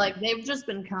because like they've just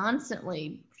been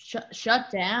constantly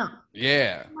shut down.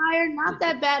 Yeah. Meyer, not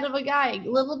that bad of a guy. A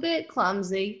little bit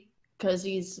clumsy because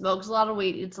he smokes a lot of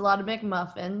weed. Eats a lot of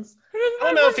McMuffins. I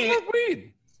don't know if he smoke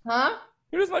weed. Huh?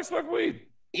 Who doesn't like smoke weed?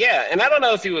 Yeah, and I don't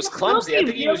know if he was clumsy. I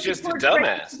think he was just a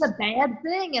dumbass. It's a bad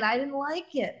thing, and I didn't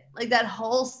like it. Like that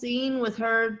whole scene with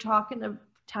her talking to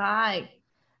Ty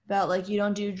about like you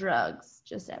don't do drugs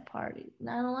just at parties. And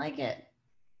I don't like it.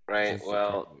 Right.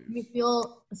 Well, you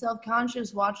feel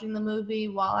self-conscious watching the movie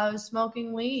while I was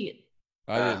smoking weed.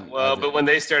 But when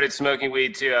they started smoking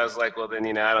weed too, I was like, well,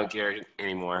 then I don't care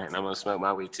anymore, and I'm gonna smoke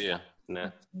my weed too.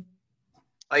 No.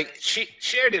 Like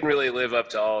Cher didn't really live up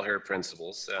to all her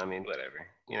principles, so I mean, whatever.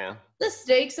 The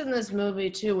stakes in this movie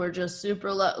too were just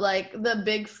super low. Like the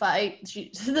big fight,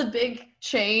 the big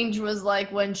change was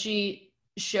like when she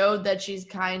showed that she's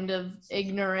kind of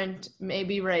ignorant,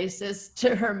 maybe racist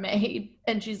to her maid,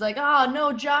 and she's like, "Oh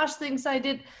no, Josh thinks I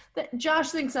did that.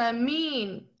 Josh thinks I'm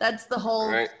mean." That's the whole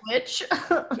switch.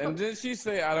 And did she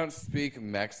say, "I don't speak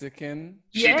Mexican"?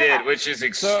 She did, which is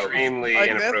extremely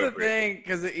inappropriate. That's the thing,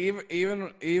 because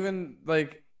even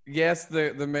like. Yes,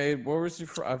 the maid. Where was she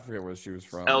from? I forget where she was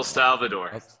from. El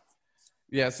Salvador.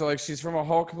 Yeah, so like she's from a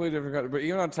whole completely different country. But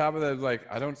even on top of that,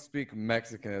 like I don't speak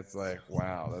Mexican. It's like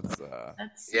wow, that's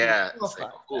yeah. It's like,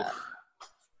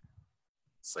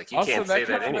 it's like you also, can't say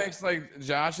that. Also, that makes like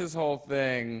Josh's whole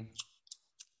thing.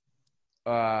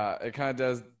 It kind of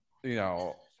does,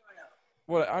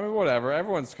 whatever.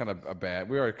 Everyone's kind of bad.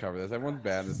 We already covered this. Everyone's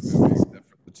bad in this movie except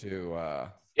for the two.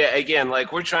 Yeah, again,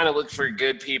 like we're trying to look for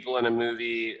good people in a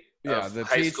movie of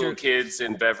high school kids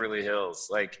in Beverly Hills.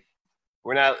 Like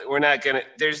we're not gonna.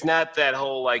 There's not that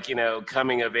whole like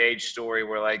coming of age story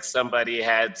where like somebody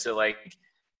had to like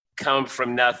come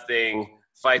from nothing,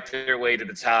 fight their way to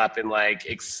the top, and like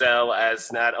excel as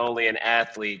not only an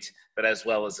athlete but as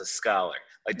well as a scholar.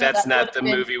 Like that's not the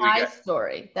movie we got.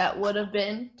 Story that would have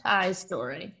been Ty's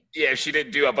story. Yeah, she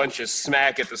didn't do a bunch of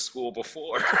smack at the school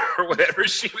before or whatever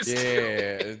she was doing.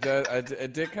 Yeah,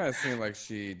 it did kind of seem like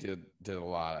she did a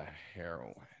lot of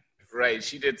heroin. Right,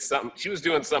 she did something. She was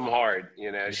doing something hard,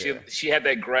 Yeah. She had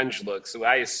that grunge look, so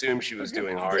I assume she was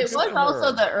doing hard. It was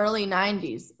also the early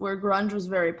 '90s where grunge was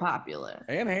very popular.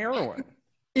 And heroin.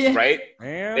 Yeah. Right?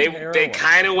 And they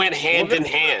kind of went hand in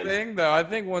hand. The thing, though, I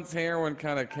think once heroin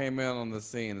kind of came in on the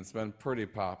scene, it's been pretty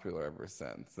popular ever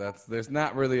since. There's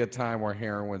not really a time where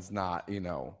heroin's not,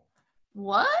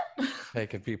 what?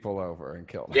 taking people over and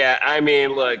killing them. Yeah, I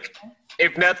mean, look,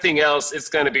 if nothing else, it's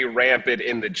going to be rampant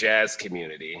in the jazz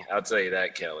community. I'll tell you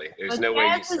that, Kelly. There's no way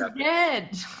you stop it.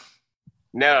 Dead.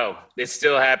 No, it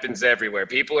still happens everywhere.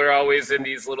 People are always in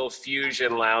these little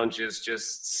fusion lounges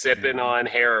just sipping on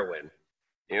heroin.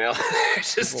 They're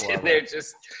just in there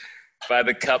just by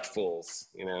the cupfuls,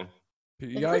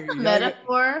 You Is gotta, this a you gotta get-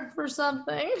 metaphor for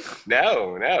something?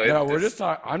 No. no, we're just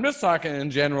talking. I'm just talking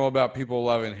in general about people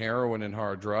loving heroin and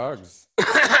hard drugs.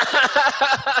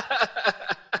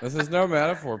 This is no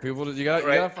metaphor. People, you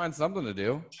gotta find something to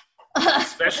do.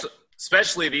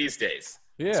 especially these days.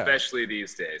 Yeah. Especially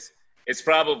these days. It's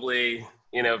probably,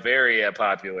 very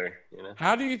popular.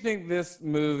 How do you think this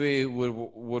movie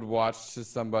would watch to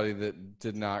somebody that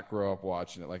did not grow up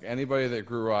watching it? Like anybody that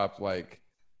grew up like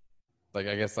I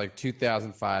guess like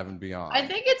 2005 and beyond. I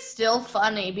think it's still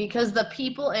funny because the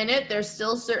people in it, there's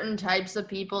still certain types of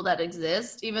people that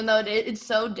exist, even though it's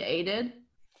so dated.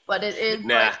 But it is.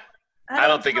 Nah, like, I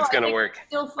don't think it's gonna work.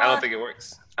 Still fun. I don't think it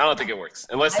works.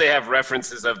 Unless they have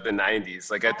references of the 90s.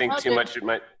 Like I think too much it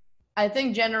might. I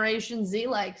think Generation Z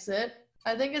likes it.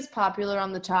 I think it's popular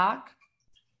on the talk.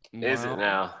 Is it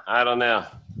now? I don't know.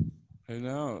 Who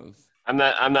knows? I'm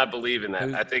not believing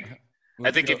that. I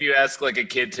think if you ask like a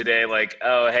kid today, like,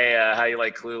 oh hey, how you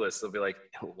like Clueless? They'll be like,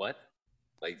 what?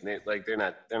 Like they're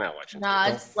not watching. Nah,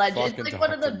 Clueless. it's legend. It's like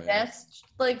one of the best,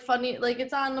 like funny, like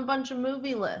it's on a bunch of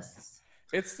movie lists.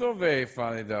 It's still very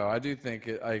funny though. I do think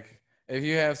it like if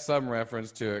you have some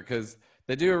reference to it because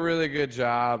they do a really good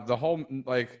job. The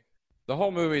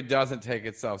whole movie doesn't take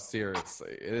itself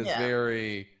seriously. It is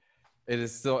very. It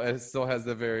still has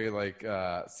the very like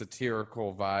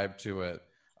satirical vibe to it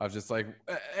of just like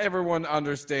everyone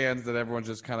understands that everyone's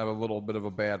just kind of a little bit of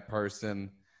a bad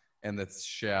person and that's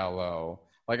shallow.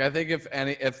 Like I think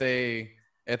if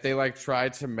they like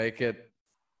tried to make it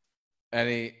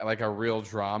any like a real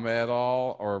drama at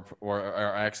all or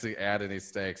actually add any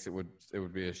stakes, it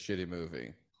would be a shitty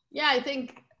movie. Yeah, I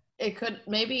think it could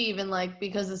maybe even like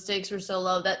because the stakes were so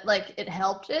low that like it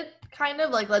helped it kind of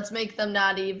like let's make them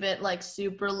not even like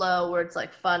super low where it's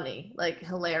like funny, like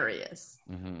hilarious.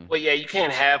 Mm-hmm. Well, yeah, you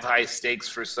can't have high stakes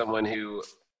for someone who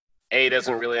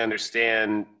doesn't really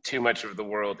understand too much of the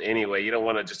world anyway. You don't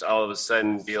want to just all of a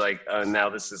sudden be like, oh, now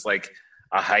this is like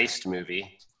a heist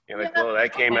movie. You're like, whoa,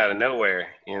 that came out of nowhere.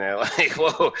 Like,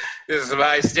 whoa, this is some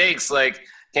high stakes. Like,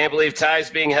 can't believe Ty's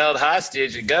being held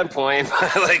hostage at gunpoint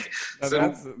by like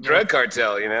some drug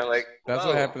cartel, like that's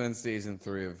what happened in season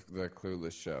 3 of the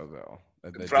Clueless show though.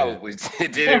 Probably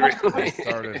did it really. They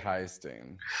started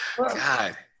heisting.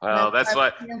 God. Well, that's why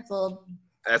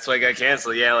it got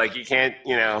canceled. Yeah, like you can't,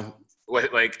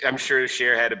 like I'm sure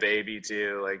Cher had a baby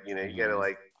too. Like, you gotta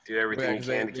like do everything you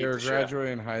can to keep the show. They're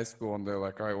graduating high school and they're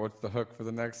like, all right, what's the hook for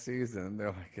the next season? And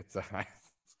they're like, it's a heist.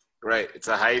 Right, it's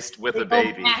a heist with a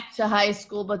baby. Go back to high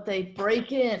school, but they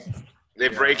break in. They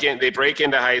break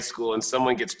into high school, and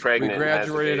someone gets pregnant. We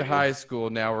graduated high school.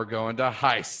 Now we're going to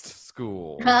heist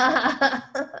school.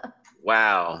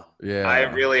 Wow. Yeah. I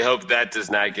really hope that does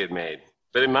not get made,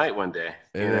 but it might one day.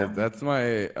 Yeah, that's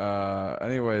my.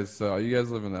 Anyways, so you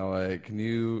guys live in LA. Can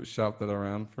you shop that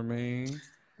around for me?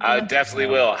 I definitely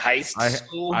will. Heist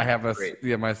school. I have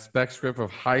my spec script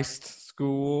of Heist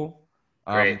School.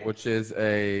 Which is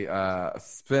a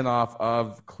spin-off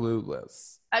of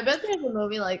Clueless. I bet there's a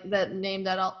movie like that named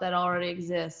that already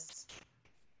exists.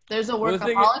 There's a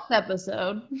Workaholics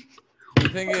episode. The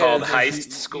thing called is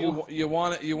Heist School. You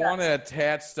want to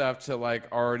attach stuff to like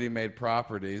already made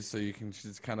properties, so you can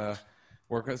just kind of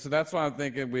work. So that's why I'm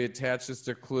thinking we attach this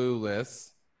to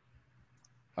Clueless.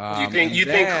 You think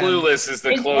Clueless is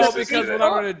the closest? Because what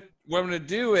I'm gonna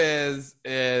do is.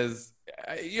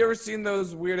 You ever seen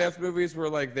those weird ass movies where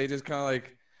like they just kind of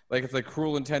like it's like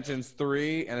Cruel Intentions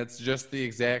 3 and it's just the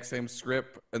exact same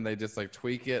script and they just like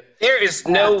tweak it? There is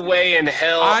no way in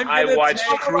hell I watched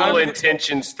Cruel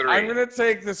Intentions 3. I'm gonna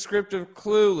take the script of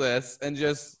Clueless and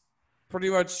just pretty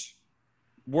much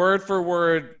word for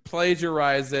word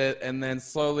plagiarize it and then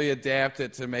slowly adapt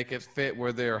it to make it fit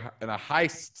where they're in a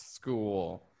heist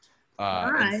school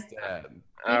instead.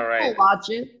 All right. We'll watch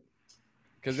it.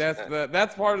 Because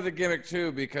that's part of the gimmick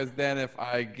too. Because then if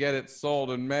I get it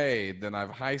sold and made, then I've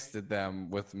heisted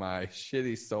them with my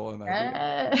shitty stolen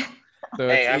idea. So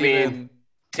hey,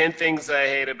 10 Things I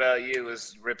Hate About You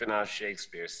is ripping off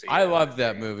Shakespeare. So I love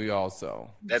that movie also.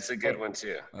 That's a good one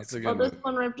too. That's a good one. This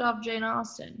one ripped off Jane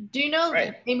Austen. Do you know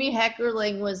that Amy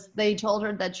Heckerling they told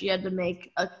her that she had to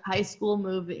make a high school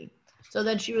movie. So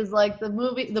then she was like,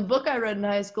 the book I read in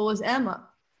high school was Emma.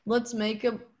 Let's make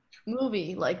a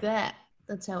movie like that.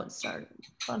 That's how it started.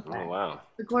 Fun fact. Oh, wow.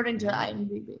 According to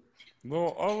IMDb.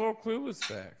 Little Clueless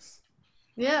facts.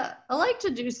 Yeah, I like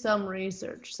to do some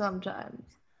research sometimes.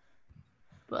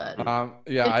 But I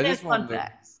just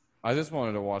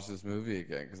wanted to watch this movie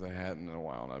again because I hadn't in a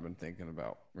while, and I've been thinking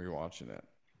about rewatching it.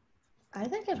 I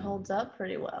think it holds up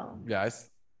pretty well. Yeah,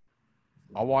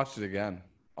 I'll watch it again.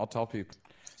 I'll tell people.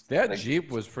 That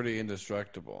Jeep was pretty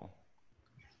indestructible.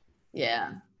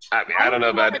 Yeah. I mean, I don't know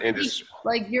about industry.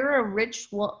 Like, you're a rich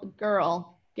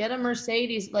girl. Get a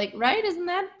Mercedes. Like, right? Isn't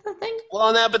that the thing?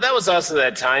 Well, no, but that was also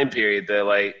that time period. The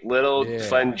like little Yeah.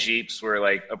 fun Jeeps were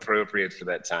like appropriate for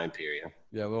that time period.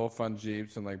 Yeah, little fun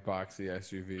Jeeps and like boxy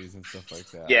SUVs and stuff like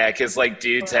that. Yeah, because like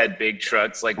dudes had big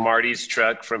trucks. Like Marty's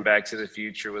truck from Back to the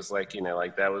Future was like,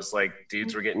 like that was like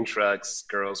dudes were getting trucks,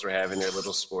 girls were having their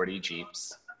little sporty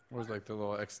Jeeps. What was like the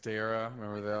little Xterra?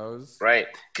 Remember those? Right,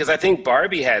 because I think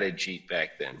Barbie had a Jeep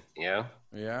back then. Yeah.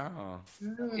 Yeah.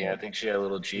 Yeah, I think she had a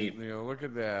little Jeep. Look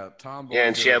at that. Tomboy. Yeah,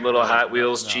 and she had little Hot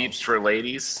Wheels Jeeps for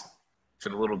ladies, for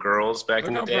the little girls back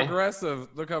in the day.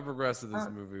 Look how progressive this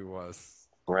movie was.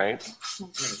 Right.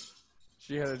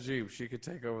 She had a Jeep. She could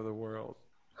take over the world.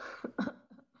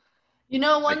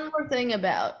 One more thing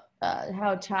about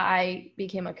how Ty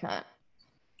became a cunt.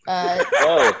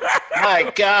 Oh,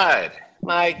 my God.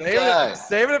 My God.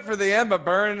 Saving it for the end, but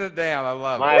burning it down. I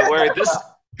love it. My word.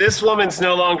 This woman's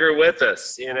no longer with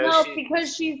us. No,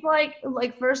 because she's like,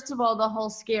 first of all, the whole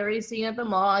scary scene at the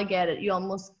mall, I get it. You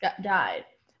almost died.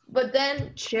 But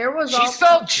then Cher was She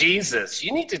felt Jesus.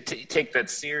 You need to take that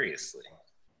seriously.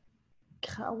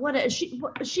 God,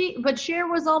 but Cher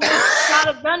was almost shot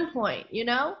at gunpoint,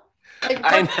 Like,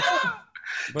 I know.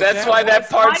 That's why that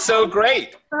part's so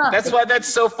great. That's why that's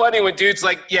so funny when dude's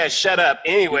like, yeah, shut up.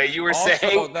 Anyway, you were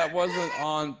saying. That wasn't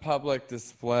on public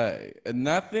display. And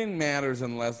nothing matters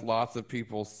unless lots of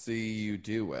people see you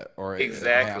do it. Or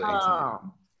exactly.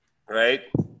 Right?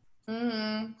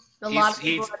 Mm-hmm. A lot of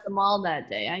people at the mall that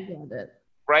day. I get it.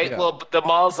 Right? Yeah. Well, but the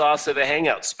mall's also the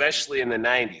hangout, especially in the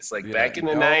 90s. Like back in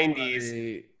the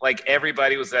 90s, like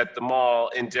everybody was at the mall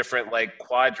in different like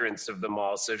quadrants of the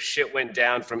mall. So if shit went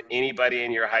down from anybody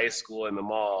in your high school in the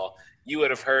mall, you would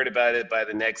have heard about it by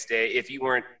the next day if you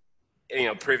weren't,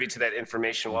 privy to that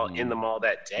information while in the mall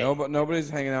that day. No, but nobody's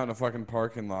hanging out in a fucking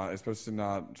parking lot, especially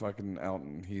not fucking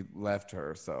Elton. He left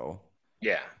her, so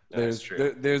yeah, that's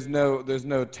true. There's no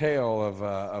tale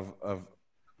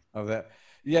of that.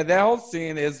 Yeah, that whole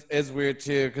scene is weird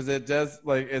too because it does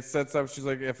it sets up. She's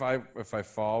like, if I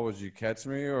fall, would you catch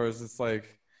me? Or is this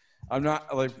like, I'm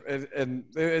not like, and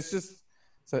it's just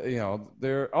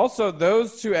they're also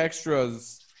those two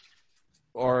extras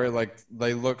are like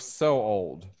they look so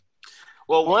old.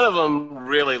 Well, one of them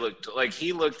really looked like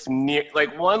he looked near.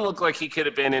 Like one looked like he could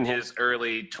have been in his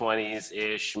early 20s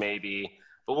ish, maybe.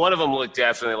 But one of them looked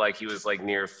definitely like he was like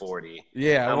near 40.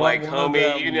 Yeah, I'm like,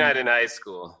 homie, you're not in high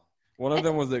school. One of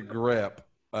them was at Grip,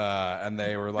 and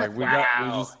they were like,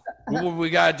 "We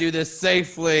got to do this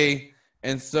safely."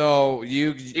 And so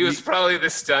he was probably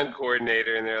the stunt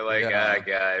coordinator, and they're like,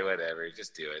 guy, whatever,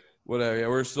 just do it. Whatever. Yeah,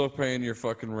 we're still paying your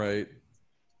fucking rate.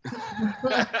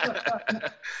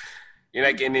 You're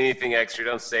not getting anything extra.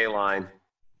 Don't say a line.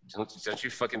 Don't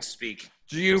you fucking speak.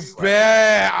 You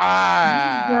bet.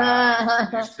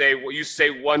 You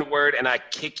say one word, and I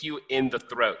kick you in the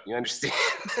throat. You understand?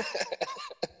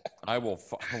 I will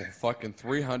fucking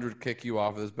 300 kick you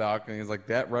off of this balcony. He's like,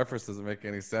 that reference doesn't make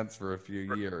any sense for a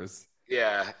few years.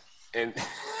 Yeah. And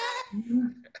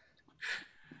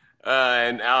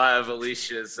and I'll have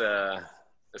Alicia's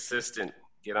assistant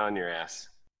get on your ass.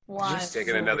 Why? She's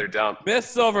taking another dump.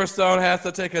 Miss Silverstone has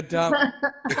to take a dump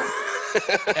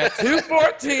at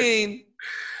 2:14.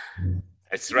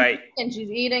 That's right. And she's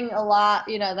eating a lot.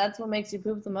 That's what makes you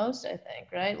poop the most, I think,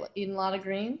 right? Eating a lot of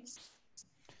greens.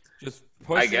 Just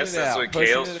pushing I guess it that's out, what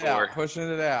kale's for. Pushing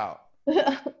it out.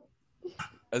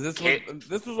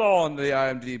 This was all on the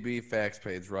IMDb facts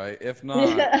page, right? If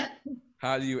not,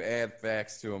 how do you add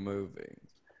facts to a movie?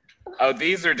 Oh,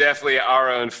 these are definitely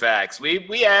our own facts.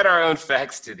 We add our own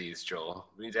facts to these, Joel.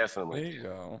 We definitely There you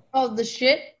go. Oh, the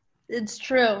shit? It's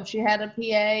true. She had a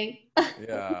PA.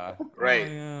 Yeah. Right.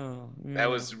 Oh, yeah.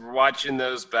 That was watching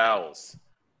those bowels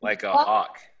like a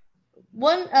hawk.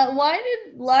 Why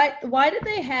did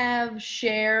they have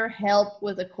Cher help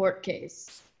with a court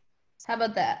case? How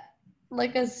about that?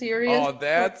 Like a serious. Oh,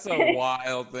 that's a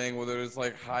wild thing where there's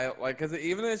because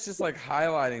even if it's just like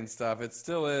highlighting stuff, it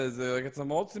still is like it's a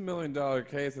multi-million-dollar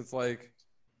case. It's like,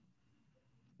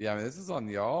 yeah, I mean, this is on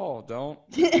y'all. Don't.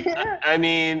 I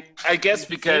mean, I guess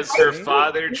because her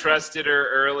father trusted her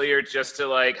earlier just to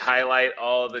like highlight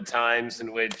all the times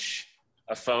in which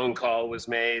a phone call was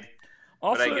made.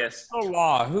 Also, but I guess the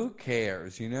law. Who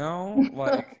cares?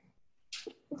 Like.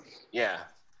 Yeah.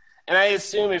 And I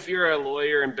assume if you're a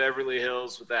lawyer in Beverly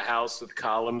Hills with a house with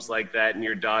columns like that and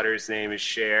your daughter's name is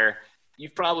Cher,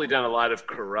 you've probably done a lot of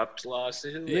corrupt law. So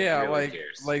who really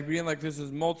cares? Like being like, this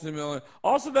is multi-million.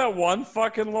 Also, that one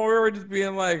fucking lawyer just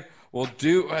being like, well,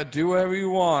 do whatever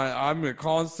you want. I'm going to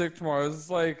call in sick tomorrow. It's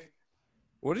like,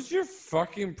 What is your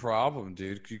fucking problem,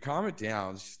 dude? Can you calm it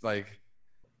down? It's just like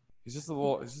he's just a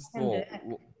little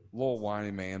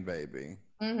whiny man baby.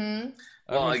 Mm-hmm.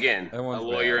 Well, again, a everyone's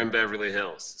lawyer bad. in Beverly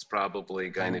Hills is probably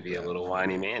going to be a little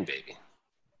whiny man baby.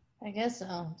 I guess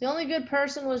so. The only good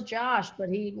person was Josh, but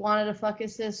he wanted to fuck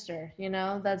his sister. You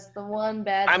know, that's the one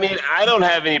bad. I mean, I don't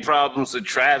have any problems with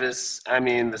Travis. I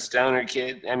mean, the stoner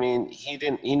kid. I mean,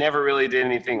 he never really did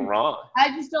anything wrong. I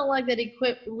just don't like that he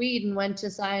quit weed and went to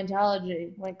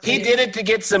Scientology. Like He did it to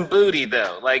get some booty,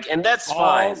 though. Like, and that's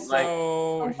fine. Like,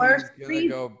 Also, he's gonna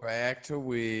go back to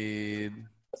weed.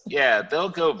 yeah, they'll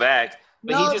go back,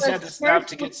 but he just had to stop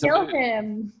to get some booty.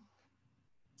 Him.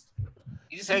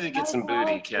 He just had to get some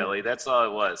booty, Kelly. That's all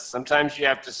it was. Sometimes you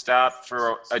have to stop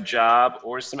for a job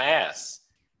or some ass.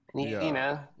 And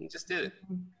he just did it.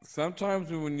 Sometimes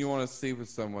when you want to sleep with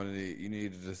someone, you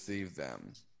need to deceive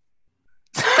them.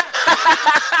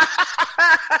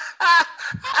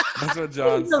 That's what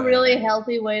John said. It's a really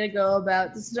healthy way to go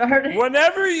about starting.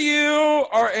 Whenever you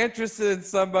are interested in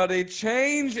somebody,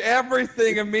 change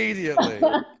everything immediately.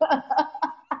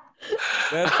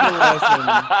 That's the lesson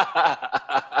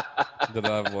that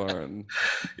I've learned.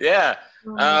 Yeah.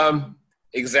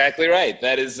 Exactly right.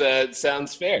 That is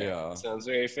sounds fair. Yeah. Sounds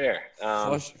very fair.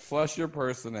 Flush your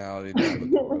personality down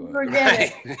the toilet.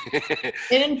 Forget it.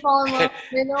 They didn't fall in love.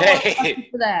 They don't want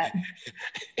for that.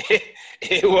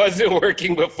 It wasn't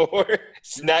working before.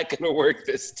 It's not going to work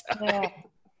this time.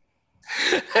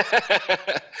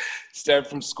 Yeah. Start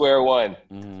from square one.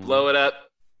 Blow it up.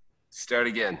 Start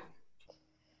again.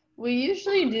 We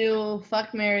usually do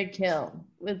fuck, marry, kill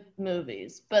with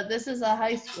movies, but this is a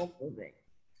high school movie.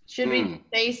 Should we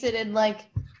base it in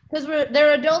because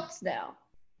they're adults now,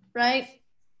 right?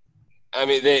 I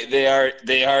mean, they are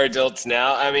adults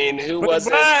now. I mean, who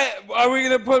wasn't? Are we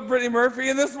gonna put Brittany Murphy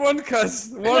in this one? Because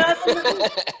one of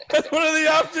the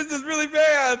options is really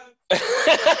bad.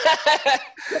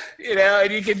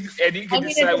 And you can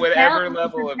decide whatever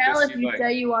level of this if you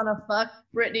say you want to fuck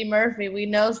Brittany Murphy, we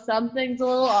know something's a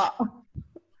little off.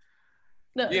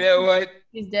 No, you know what?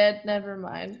 He's dead. Never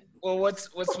mind. Well, what's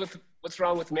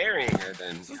wrong with marrying her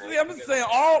then? I'm just saying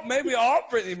maybe all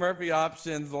Brittany Murphy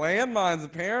options, landmines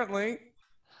apparently.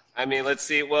 I mean, let's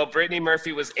see. Well, Brittany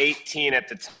Murphy was 18 at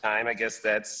the time. I guess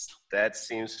that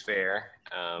seems fair.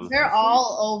 They're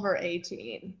all over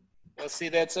 18. Well, see,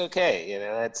 that's okay.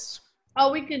 That's.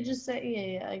 Oh, we could just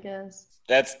say yeah, I guess.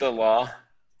 That's the law.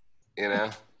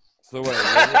 So wait.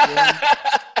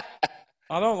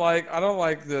 I don't like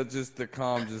the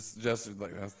calm just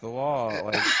like that's the law.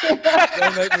 Like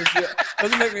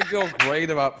doesn't make me feel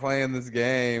great about playing this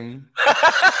game.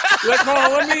 Like, hold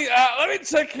on, let me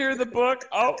check here the book.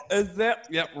 Oh, is that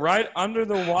right under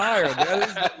the wire? That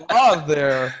is the law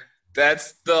there.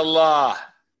 That's the law.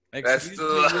 Excuse me,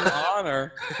 Your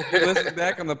Honor. If you listen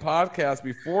back on the podcast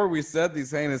before we said these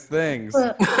heinous things,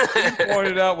 you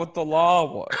pointed out what the law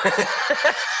was.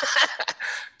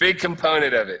 Big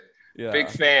component of it. Yeah. Big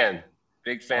fan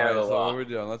of the law. What are we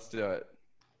doing? Let's do it.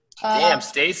 Damn,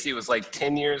 Stacy was like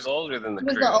 10 years older than the crew.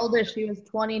 She was the oldest. She was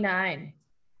 29.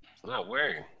 Not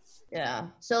weird. Yeah.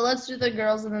 So let's do the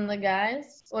girls and then the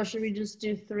guys? Or should we just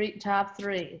do top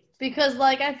three? Because,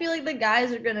 I feel like the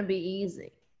guys are going to be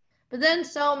easy. But then,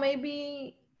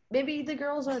 maybe the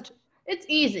girls are... It's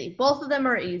easy. Both of them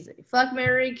are easy. Fuck,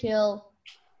 marry, kill,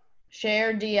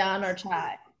 Cher, Dion, or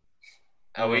Ty.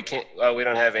 Oh, we can't... Oh, we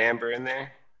don't have Amber in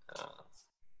there?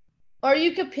 Or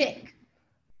you could pick.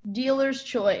 Dealer's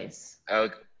choice. Oh,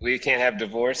 we can't have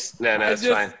divorce? No, that's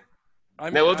fine.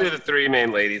 We'll do the three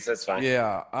main ladies. That's fine.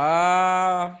 Yeah.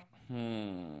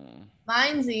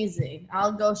 Mine's easy.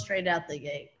 I'll go straight out the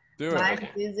gate. Do it. Mine's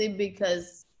easy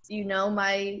because you know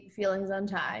my feelings on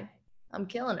Ty. I'm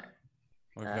killing her.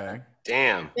 Okay.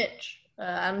 Damn. Bitch.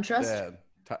 I don't trust her.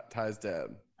 Ty's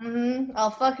dead.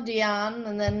 I'll fuck Dion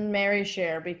and then marry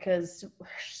Cher because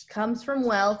she comes from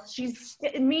wealth.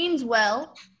 It means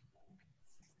well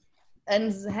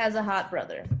and has a hot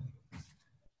brother.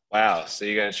 Wow, so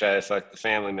you're gonna try to fuck the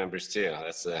family members too?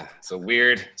 It's a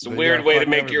weird way to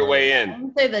make your way in. I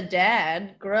wouldn't say the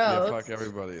dad. Gross. Yeah, fuck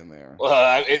everybody in there.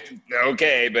 Well,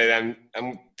 okay, but I'm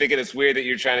thinking it's weird that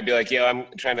you're trying to be like, yo, I'm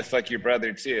trying to fuck your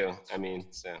brother too.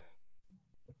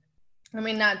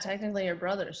 Not technically your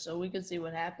brother, so we could see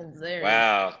what happens there.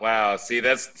 Wow. See,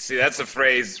 that's a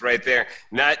phrase right there.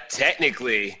 Not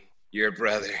technically your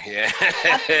brother.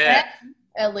 Yeah.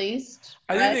 At least.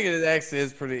 I do think it actually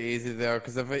is pretty easy though,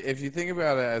 because if you think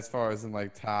about it as far as in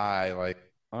Ty, I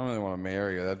don't really want to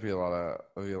marry her. That'd be a lot of.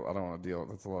 I don't want to deal with.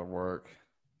 That's a lot of work.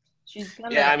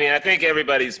 I think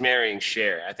everybody's marrying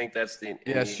Cher. I think that's the.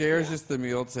 Yeah, Cher's just the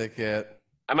meal ticket.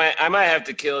 I might have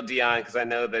to kill Dion because I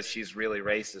know that she's really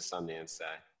racist on the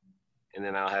inside, and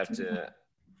then I'll have to.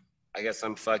 I guess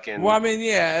I'm fucking. Well, I mean,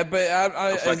 yeah, but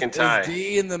Ty. is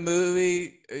Dee in the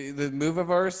movie, the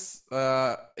Movieverse?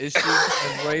 Is she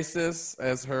as racist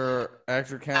as her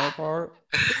actor counterpart?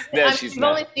 No, I mean, she's we've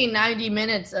not. only seen 90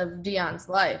 minutes of Dion's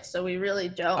life, so we really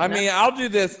don't. I know. mean, I'll do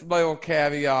this little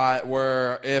caveat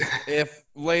where if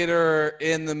later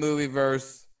in the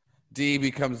Movieverse Dee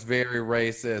becomes very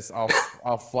racist,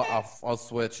 I'll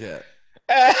switch it.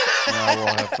 And I will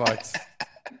have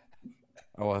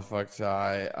fucked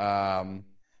Ty.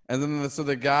 And then so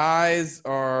the guys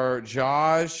are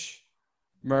Josh,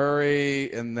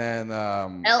 Murray, and then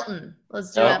Elton.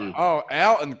 Let's do Elton. it. Oh,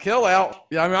 Elton, kill Elton.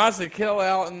 Yeah, I mean honestly, kill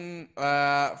Elton.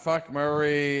 Fuck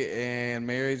Murray and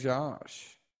marry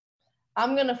Josh.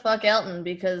 I'm gonna fuck Elton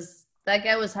because that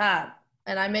guy was hot,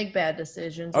 and I make bad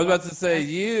decisions. I was about to say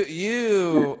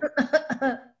you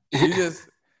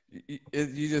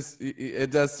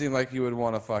it does seem like you would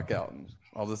want to fuck Elton.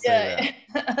 I'll just say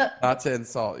that. Not to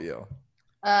insult you.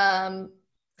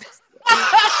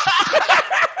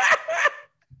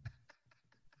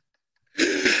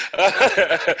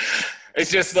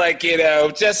 It's just like,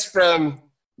 just from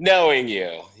knowing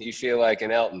you feel like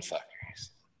an Elton fucker.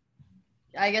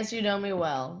 I guess you know me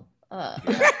well.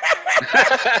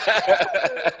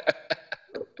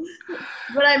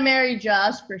 But I marry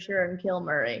Josh for sure and kill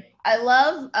Murray. I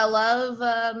love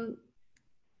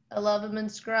him in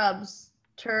Scrubs.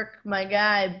 Turk, my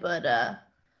guy, but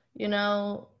you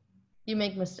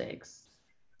make mistakes.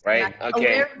 Right? I'm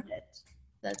Okay. aware of it.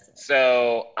 That's it.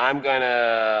 So I'm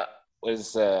gonna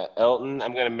Elton.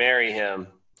 I'm gonna marry him.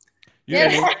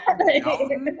 Yeah.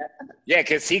 Yeah,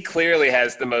 because he clearly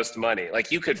has the most money.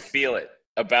 Like you could feel it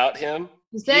about him.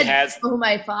 He said, He has- who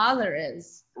my father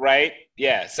is. Right?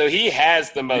 Yeah. So he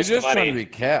has the most You're just money. trying to be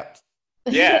kept.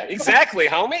 Yeah, exactly,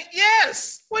 homie.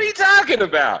 Yes. What are you talking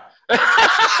about?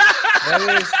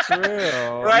 That is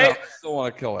true. Right? No, I still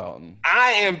want to kill Elton.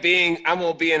 I'm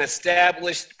gonna be an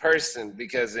established person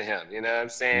because of him. You know what I'm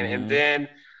saying? Mm-hmm. And then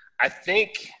I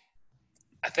think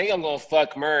I'm gonna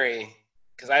fuck Murray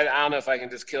because I don't know if I can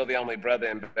just kill the only brother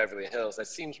in Beverly Hills. That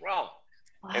seems wrong.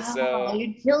 Wow, And so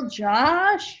you killed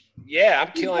Josh? yeah,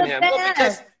 I'm killing him. Well,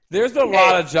 because There's a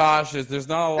lot of Joshes. There's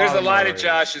not a lot. there's a lot of Murrays.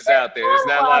 Joshes out there. There's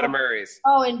not a lot of Murrays.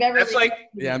 Oh, in Beverly That's like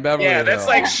Yeah, in Beverly yeah, that's Hills.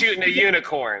 like shooting a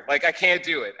unicorn. Like I can't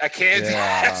do it. I can't.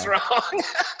 Yeah. That's wrong.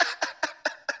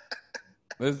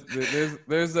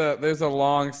 There's a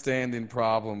long-standing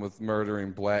problem with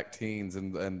murdering black teens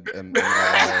and LA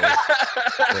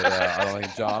that I don't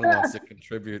think John wants to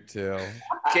contribute to.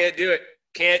 Can't do it.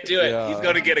 Can't do it. Yeah. He's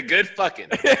gonna get a good fucking.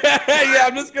 Yeah,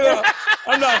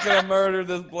 I'm not gonna murder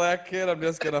this black kid. I'm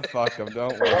just gonna fuck him.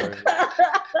 Don't worry.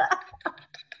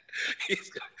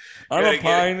 He's I'm Gotta a get it.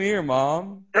 pioneer,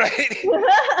 Mom. right.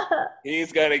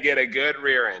 He's gonna get a good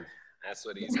rearing. That's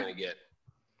what he's gonna get.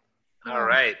 All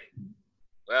right.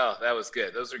 Well, that was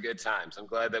good. Those are good times. I'm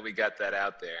glad that we got that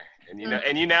out there.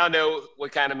 And you now know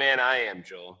what kind of man I am,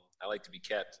 Joel. I like to be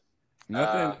kept.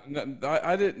 Nothing.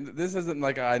 I didn't. This isn't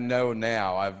like I know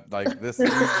now. I've like this is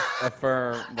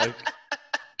affirmed. Like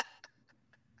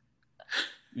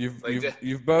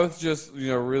you've both just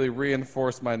really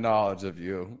reinforced my knowledge of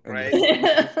you. In Right.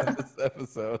 this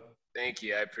episode. Thank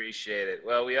you. I appreciate it.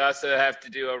 Well, we also have to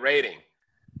do a rating.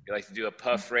 We like to do a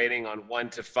puff rating on 1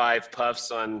 to 5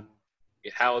 puffs on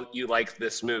how you like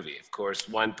this movie. Of course,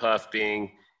 1 puff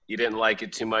being you didn't like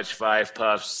it too much. 5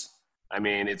 puffs. I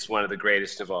mean, it's one of the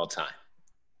greatest of all time.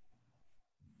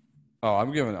 Oh,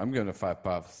 I'm giving it 5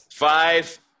 puffs.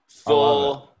 5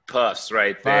 full puffs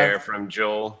right there 5 from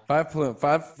Joel.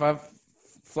 5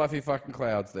 fluffy fucking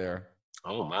clouds there.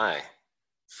 Oh my,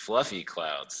 fluffy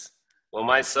clouds. Well,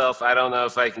 myself, I don't know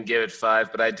if I can give it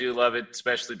 5, but I do love it,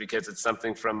 especially because it's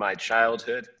something from my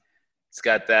childhood. It's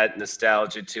got that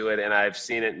nostalgia to it, and I've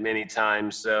seen it many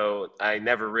times, so I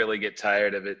never really get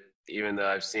tired of it, even though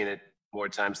I've seen it more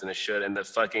times than I should. And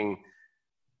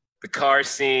the car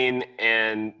scene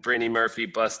and Brittany Murphy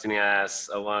busting ass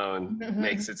alone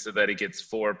makes it so that it gets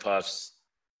 4 puffs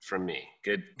from me.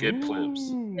 Good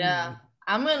plumes. Yeah.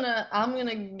 I'm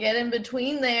gonna get in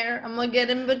between there. I'm gonna get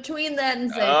in between that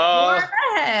and say Oh.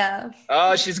 4.5.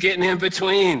 Oh, she's getting in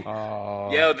between. Oh.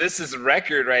 Yo, this is a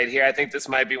record right here. I think this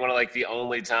might be one of the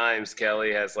only times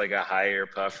Kelly has a higher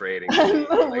puff rating. I'm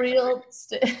a real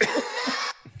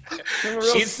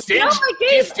She's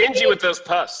stingy with those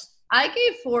puffs. I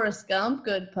gave Forrest Gump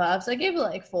good puffs. I gave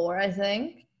it 4, I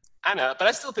think. I know, but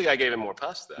I still think I gave him more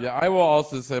puffs though. Yeah, I will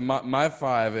also say my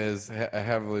 5 is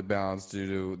heavily balanced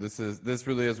due to this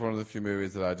really is one of the few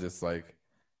movies that I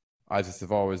just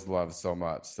have always loved so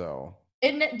much. So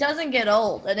It doesn't get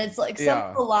old, and it's like some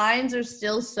of the lines are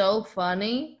still so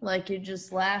funny. Like you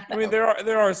just laugh. I mean, there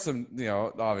are some,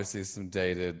 obviously some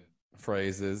dated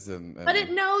phrases and but it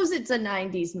knows it's a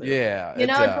 90s movie. Yeah, it's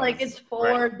does. like it's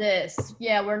for this.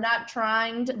 Yeah, we're not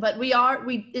trying to, but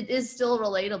it is still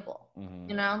relatable.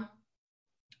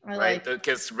 Right,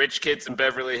 because rich kids in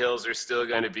Beverly Hills are still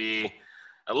going to be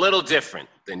a little different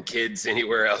than kids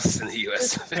anywhere else in the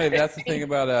U.S. Hey, that's the thing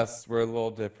about us. We're a little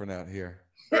different out here.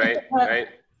 Right.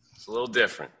 It's a little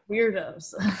different.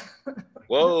 Weirdos.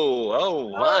 Whoa, oh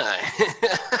my.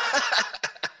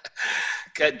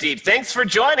 Cut deep. Thanks for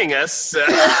joining us.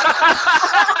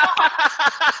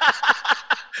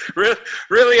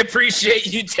 Really appreciate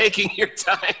you taking your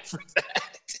time for that.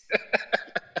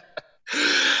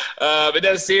 But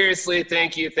no, seriously,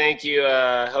 thank you.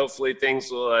 Hopefully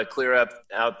things will clear up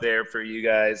out there for you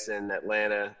guys in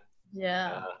Atlanta.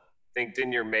 Yeah.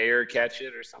 Didn't your mayor catch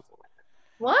it or something like that?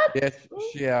 What?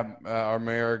 Yeah, our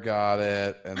mayor got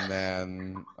it, and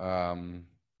then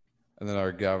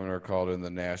our governor called in the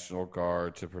National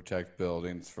Guard to protect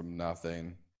buildings from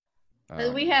nothing.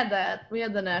 We had that. We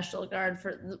had the National Guard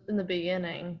in the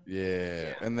beginning.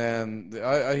 Yeah, and then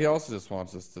he also just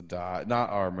wants us to die.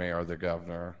 Not our mayor, the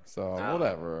governor. So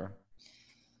whatever.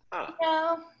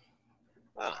 Yeah.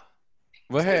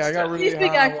 Well, hey, I got really we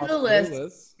got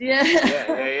Clueless.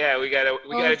 Yeah. We got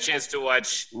a chance to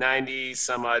watch 90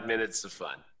 some odd minutes of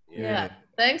fun. Yeah.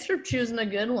 Thanks for choosing a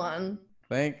good one.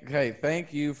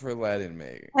 Thank you for letting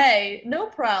me. Hey, no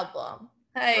problem.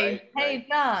 Hey,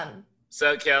 John.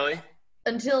 So, Kelly?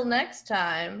 Until next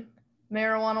time,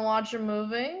 marijuana watch a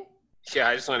movie? Yeah,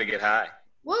 I just want to get high.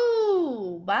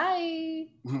 Woo! Bye.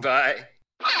 Bye.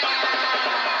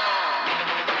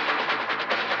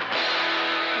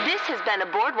 This has been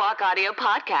a Boardwalk Audio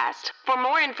podcast. For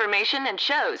more information and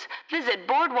shows, visit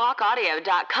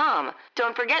boardwalkaudio.com.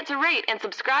 Don't forget to rate and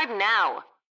subscribe now.